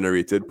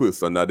AI-generated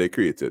person that they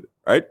created,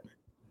 right?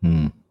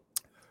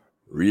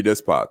 Read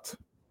this part.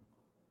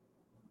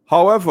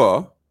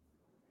 However,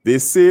 they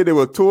say they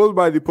were told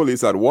by the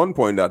police at one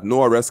point that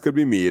no arrest could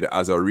be made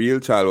as a real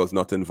child was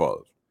not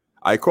involved.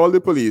 I called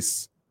the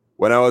police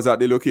when I was at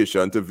the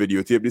location to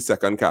videotape the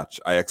second catch.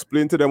 I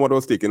explained to them what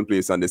was taking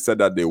place, and they said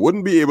that they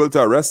wouldn't be able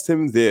to arrest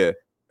him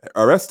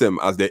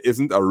as there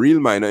isn't a real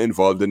minor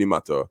involved in the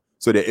matter.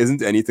 So there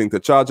isn't anything to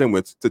charge him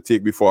with to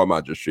take before a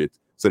magistrate.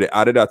 So they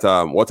added that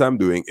what I'm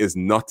doing is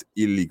not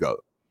illegal.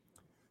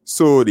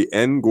 So the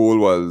end goal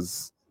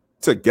was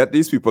to get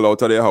these people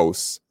out of their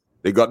house.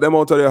 They got them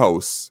out of their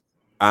house,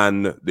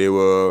 and they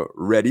were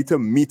ready to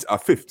meet a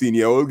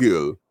 15-year-old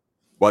girl,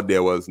 but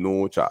there was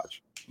no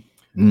charge.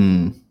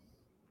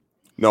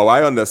 Now,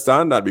 I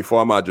understand that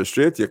before a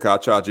magistrate, you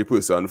can't charge a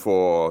person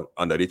for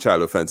under the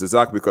Child Offences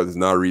Act because it's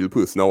not a real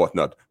person or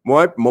whatnot.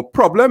 My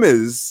problem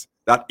is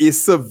that a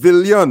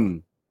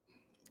civilian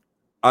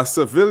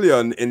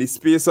in the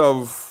space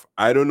of,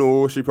 I don't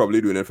know, she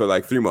probably doing it for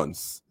like 3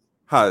 months,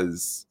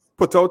 has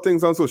put out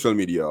things on social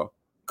media,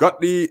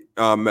 got the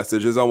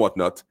messages and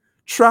whatnot,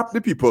 trapped the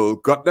people,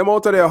 got them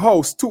out of their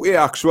house to an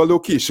actual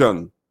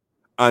location,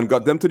 and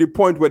got them to the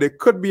point where they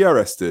could be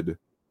arrested.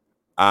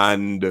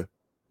 And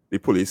the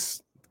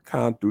police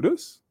can't do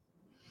this?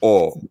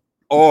 Or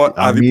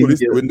are the police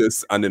doing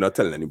this and they're not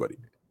telling anybody?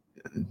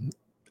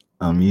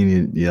 I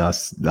mean,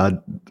 yes,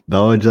 that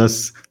would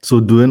just, so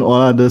doing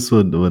all of this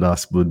would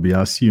be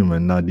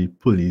assuming that the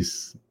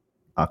police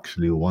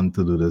actually want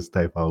to do this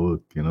type of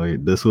work. You know,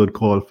 this would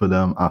call for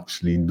them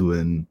actually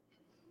doing,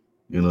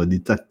 you know,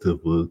 detective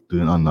work,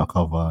 doing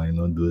undercover, you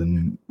know,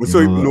 doing...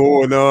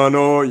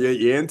 No,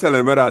 you ain't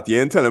telling me that.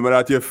 You ain't telling me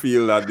that you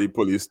feel that the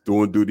police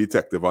don't do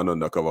detective and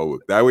undercover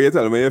work. That way you're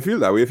telling me you feel?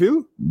 That way you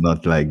feel?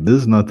 Not like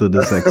this, not to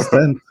this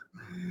extent.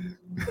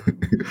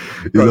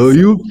 You know,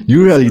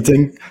 you really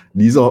think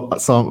these are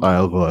some...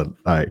 Oh God,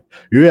 like,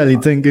 you really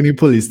think any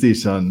police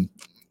station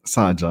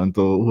sergeant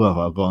or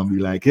whoever going to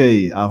be like,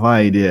 hey, I have an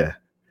idea.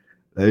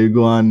 There you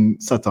go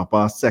and set up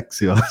a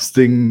sexual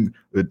thing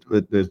with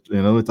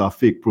you know, with a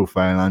fake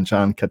profile and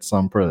try and catch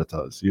some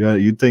predators.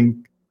 You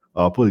think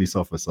our police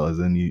officers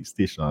in the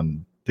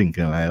station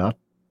thinking like that?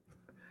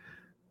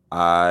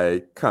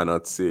 I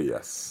cannot say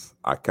yes.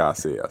 I can't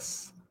say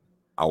yes.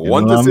 I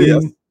want to say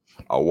yes.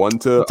 I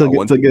want to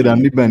get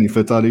them the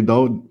benefit of the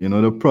doubt. You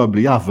know, they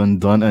probably haven't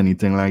done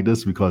anything like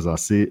this because I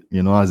say,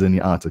 you know, as in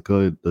the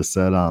article, they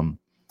said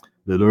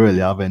they don't really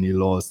have any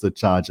laws to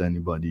charge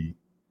anybody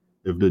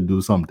if they do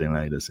something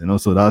like this, you know,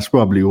 so that's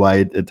probably why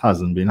it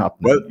hasn't been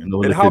happening. Well, you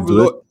know,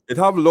 it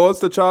have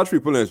laws to charge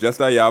people, and it's just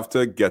that you have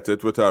to get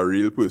it with a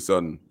real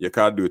person. You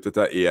can't do it with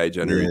an AI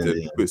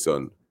generated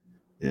person.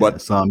 Yeah,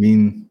 but so I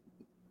mean,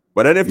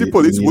 but then if the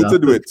police were to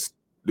do it,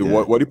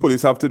 what the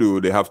police have to do,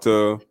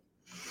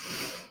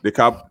 they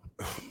can't.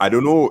 I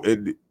don't know.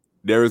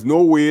 There is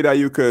no way that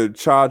you could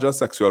charge a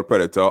sexual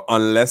predator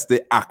unless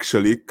they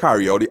actually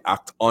carry out the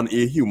act on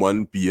a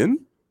human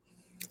being.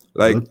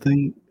 Like, I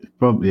think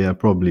probably.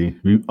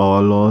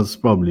 Our laws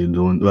probably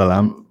don't.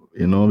 Well,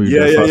 you know, we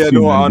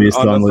based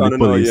on what the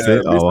police say.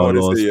 Our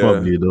laws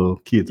probably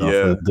don't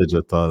cater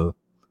for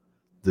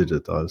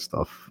digital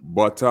stuff.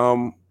 But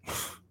so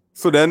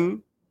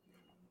then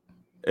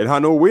it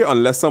had no way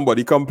unless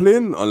somebody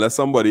complain, unless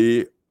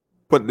somebody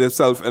put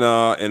themselves in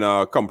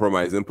a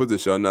compromising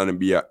position and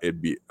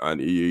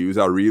and you use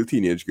a real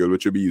teenage girl,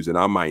 which would be using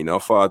a minor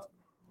for.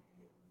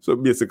 So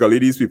basically,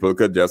 these people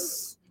could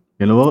just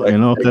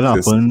could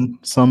happen.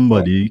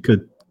 Somebody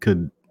could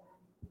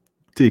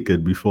take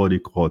it before the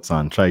courts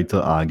and try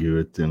to argue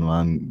it, you know,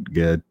 and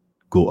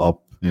go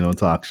up, you know,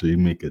 to actually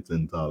make it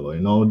into law, you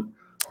know,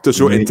 to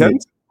show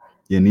intent.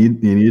 You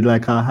need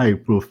like a high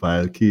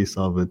profile case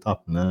of it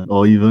happening,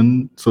 or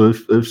even so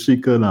if she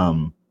could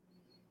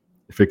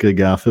if it could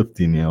get a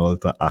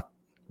 15-year-old to act,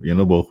 you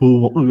know, but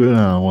who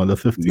gonna want the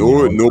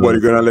 15-year-old? Nobody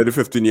gonna let the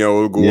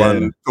 15-year-old go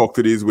and talk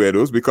to these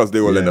weirdos because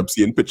they will end up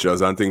seeing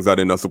pictures and things that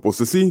they're not supposed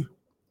to see.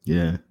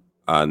 Yeah.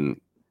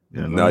 And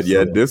not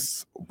yet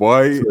this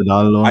boy. So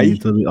that law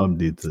need to be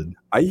updated.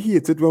 I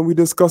hate it when we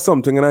discuss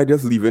something and I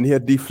just leave in here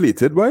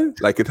deflated, boy.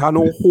 Like it had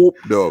no hope,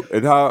 dog.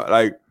 It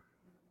had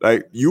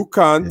like you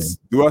can't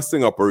do a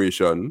sting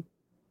operation,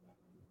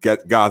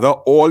 gather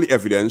all the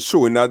evidence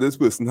showing that this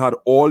person had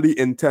all the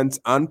intents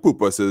and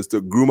purposes to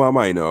groom a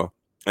minor,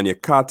 and you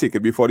can't take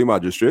it before the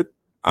magistrate.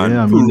 And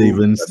I mean, they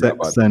even that they're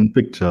bad. send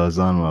pictures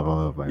and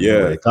whatever.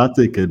 Yeah. I can't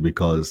take it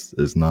because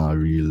it's not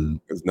real.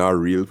 It's not a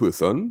real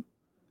person.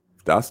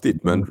 That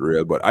statement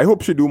real, but I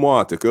hope she do more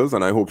articles,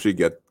 and I hope she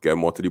get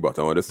more to the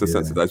bottom of this to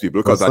sensitize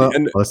people. Because at the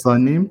end, what's her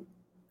name?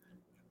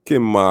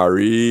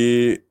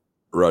 Kimari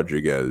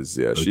Rodriguez.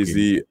 Yeah,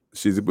 Okay.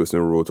 she's the person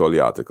who wrote all the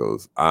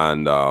articles.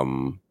 And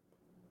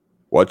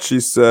what she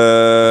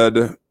said,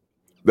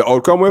 the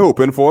outcome we're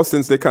hoping for,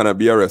 since they cannot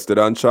be arrested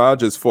and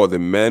charged, is for the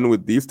men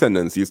with these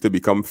tendencies to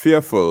become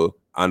fearful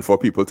and for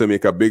people to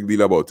make a big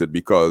deal about it,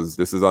 because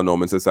this is a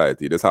norm in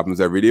society. This happens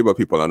every day, but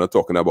people are not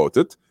talking about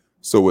it.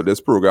 So with this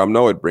program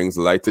now, it brings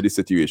light to the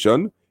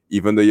situation.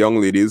 Even the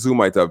young ladies who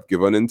might have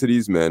given in to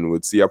these men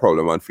would see a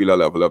problem and feel a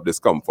level of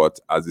discomfort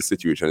as the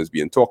situation is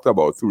being talked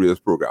about through this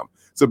program.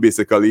 So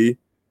basically,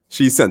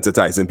 she's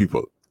sensitizing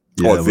people.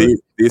 Or they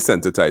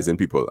sensitizing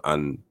people.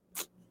 And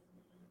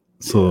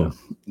so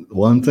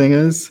one thing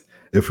is,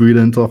 if we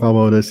didn't talk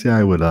about this here,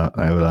 I would have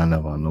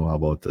never know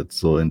about it.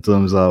 So in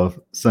terms of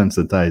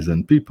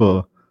sensitizing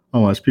people,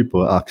 how much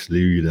people are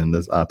actually reading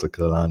this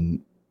article,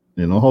 and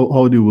you know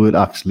how the word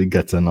actually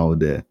getting out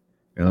there,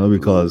 you know,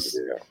 because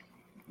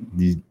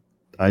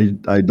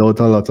I doubt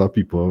a lot of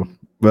people.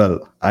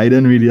 Well, I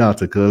didn't read the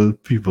article.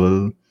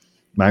 People,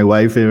 my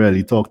wife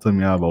really talked to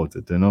me about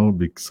it, you know,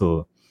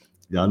 so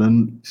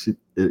then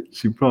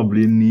she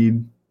probably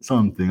need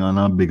something on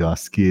a bigger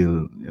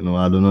scale, you know.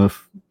 I don't know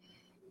if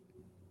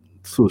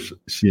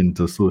she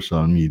into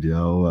social media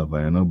or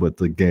whatever, you know, but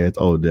to get it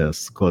out there,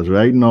 because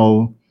right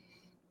now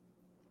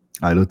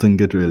I don't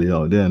think it really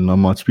out there. Not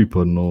much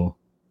people know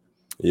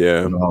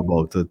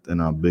about it in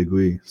a big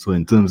way. So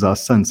in terms of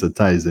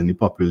sensitizing the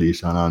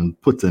population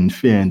and putting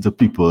fear into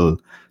people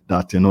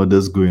that, you know,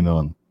 this going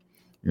on,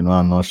 you know,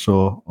 I'm not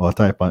sure what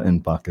type of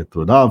impact it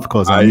would have.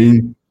 Because I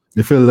mean,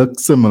 if it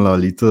looks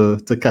similarly to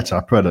Catch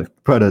a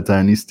Predator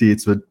in the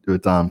States with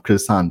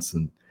Chris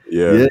Hansen.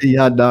 Yeah, he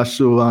had that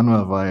show and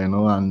whatever, you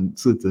know, and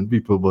certain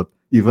people, but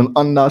even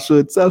on that show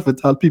itself,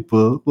 it had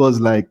people who was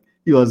like,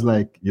 he was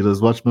like, you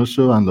just watch my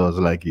show, and I was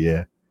like,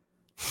 yeah.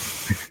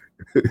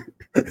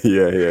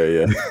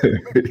 yeah.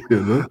 You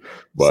know?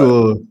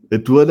 So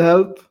it would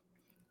help,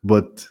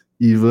 but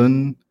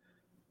even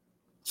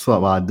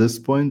so at this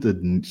point,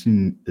 it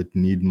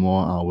need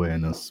more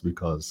awareness,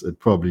 because it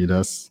probably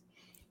does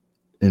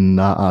in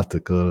that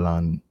article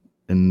and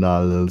in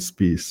that little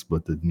space,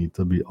 but it need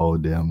to be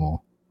out there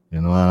more. You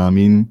know, and I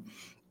mean,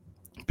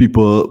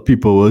 people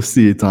will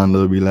see it and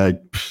they'll be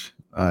like,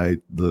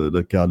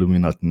 they can't do me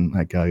nothing.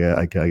 I can't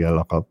get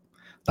locked up.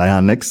 Like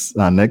our next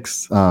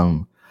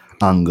angle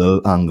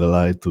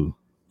I too.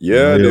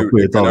 Yeah, you know,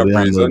 they kind of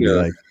brazen, yeah.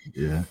 Like,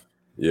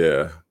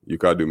 yeah, you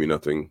can't do me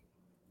nothing.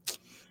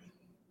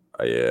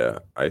 Yeah,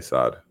 I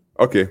sad.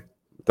 Okay,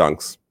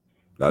 thanks.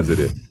 That's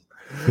it.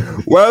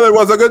 Well, it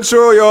was a good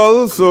show,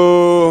 y'all.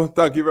 So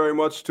thank you very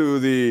much to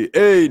the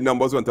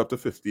numbers went up to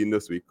 15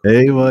 this week.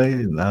 Hey,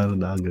 boy,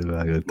 that's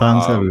good.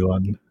 Thanks,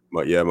 everyone.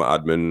 My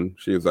admin,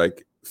 she was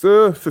like,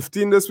 "Sir,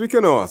 15 this week,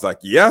 you know." I was like,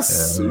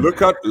 "Yes,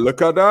 look at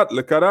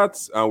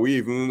that," and we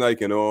even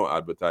like, you know,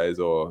 advertise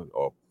or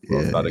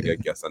start to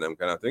get guests on them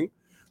kind of thing.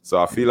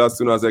 So I feel as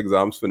soon as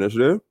exams finish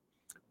there,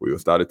 we will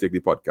start to take the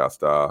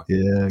podcast.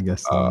 Get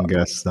some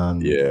guests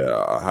on.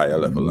 A higher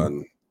level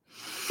and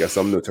get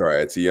some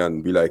notoriety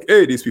and be like,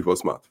 hey, these people are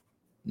smart.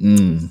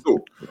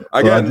 So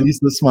again, at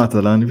least they're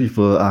smarter than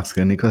people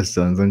asking any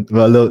questions. And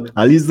well, look,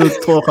 at least they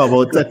talk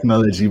about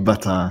technology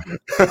better.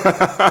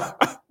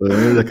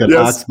 They can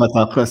ask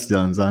better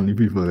questions than the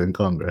people in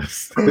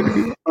Congress.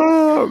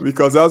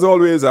 Because as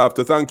always, I have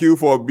to thank you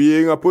for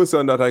being a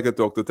person that I can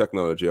talk to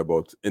technology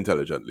about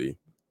intelligently.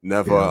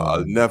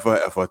 I'll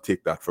never ever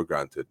take that for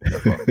granted.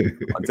 Never.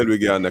 Until we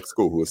get our next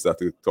co-host that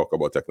to talk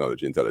about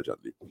technology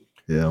intelligently.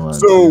 Yeah, man.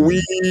 So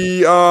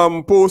we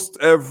post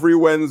every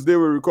Wednesday.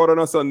 We record on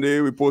a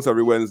Sunday. We post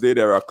every Wednesday.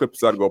 There are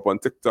clips that go up on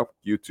TikTok,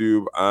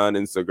 YouTube, and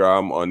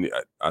Instagram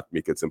at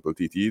Make It Simple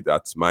TT.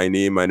 That's my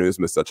name. My name is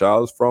Mr.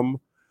 Charles from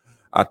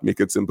at Make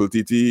It Simple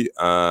TT.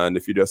 And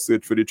if you just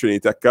search for the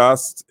Trinity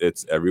Techcast,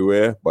 it's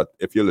everywhere. But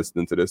if you're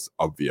listening to this,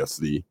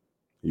 obviously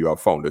you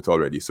have found it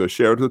already. So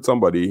share it with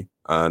somebody,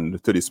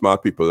 and to the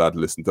smart people that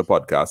listen to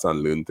podcasts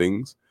and learn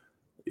things,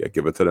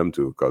 give it to them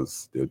too,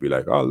 because they'll be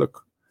like, oh,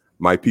 look,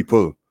 my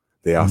people,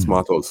 they are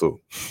smart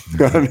also.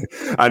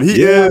 and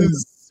he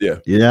is.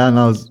 Yeah, and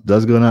I was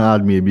just going to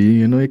add, maybe,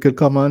 you know, you could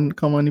come on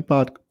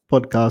the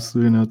podcast,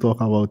 you know,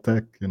 talk about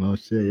tech, you know,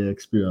 share your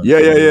experience.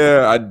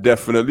 Yeah. I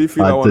definitely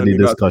feel I want to do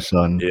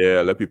discussion. That.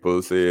 Yeah, let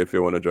people say if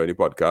you want to join the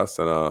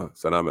podcast,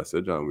 send a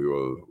message, and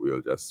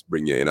we'll just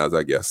bring you in as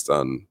a guest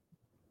and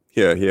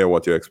hear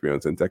what your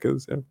experience in tech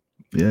is.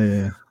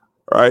 Yeah.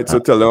 All right, so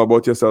tell them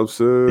about yourself,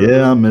 sir.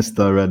 Yeah, I'm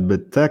Mr.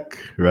 Redbit Tech,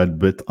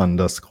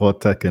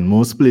 Redbit_Tech in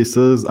most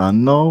places.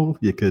 And now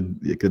you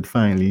could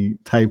finally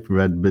type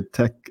Redbit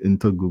Tech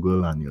into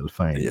Google and you'll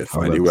find the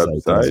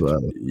website as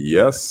well.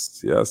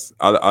 Yes.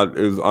 I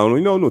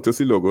only notice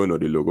the logo,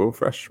 the logo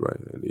fresh, right?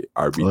 The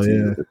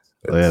RBT.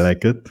 Oh, you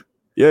like it?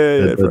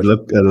 Yeah. It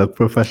look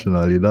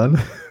professionally done.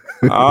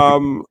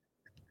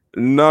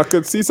 No, I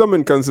could see some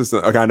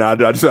inconsistent. Okay, no, I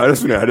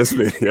just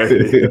play. Yeah.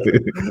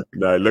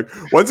 Nah, look,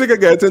 once you can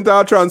get into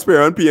a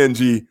transparent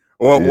PNG,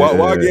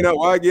 what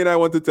again I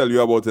want to tell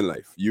you about in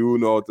life? You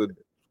know how to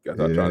get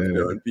a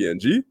transparent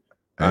PNG.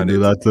 I do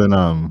that in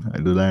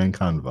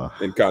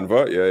Canva. In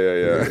Canva,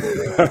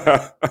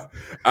 yeah.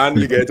 And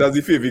you get it as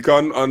the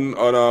favicon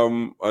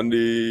on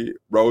the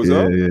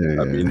browser.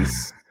 That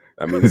means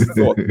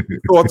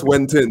thought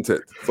went into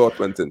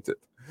it.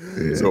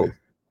 Yeah. So, all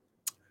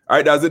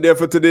right, that's it there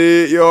for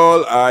today,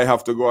 y'all. I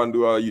have to go and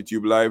do a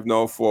YouTube live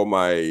now for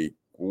my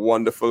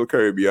wonderful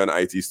Caribbean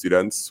IT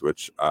students,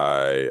 which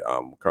I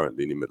am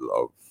currently in the middle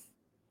of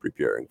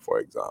preparing for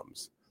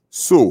exams.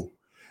 So,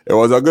 it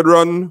was a good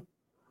run.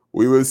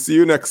 We will see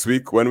you next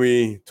week when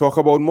we talk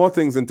about more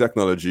things in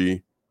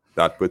technology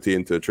that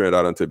pertain to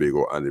Trinidad and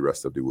Tobago and the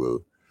rest of the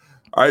world.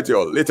 All right,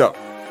 y'all. Later. All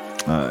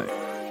right.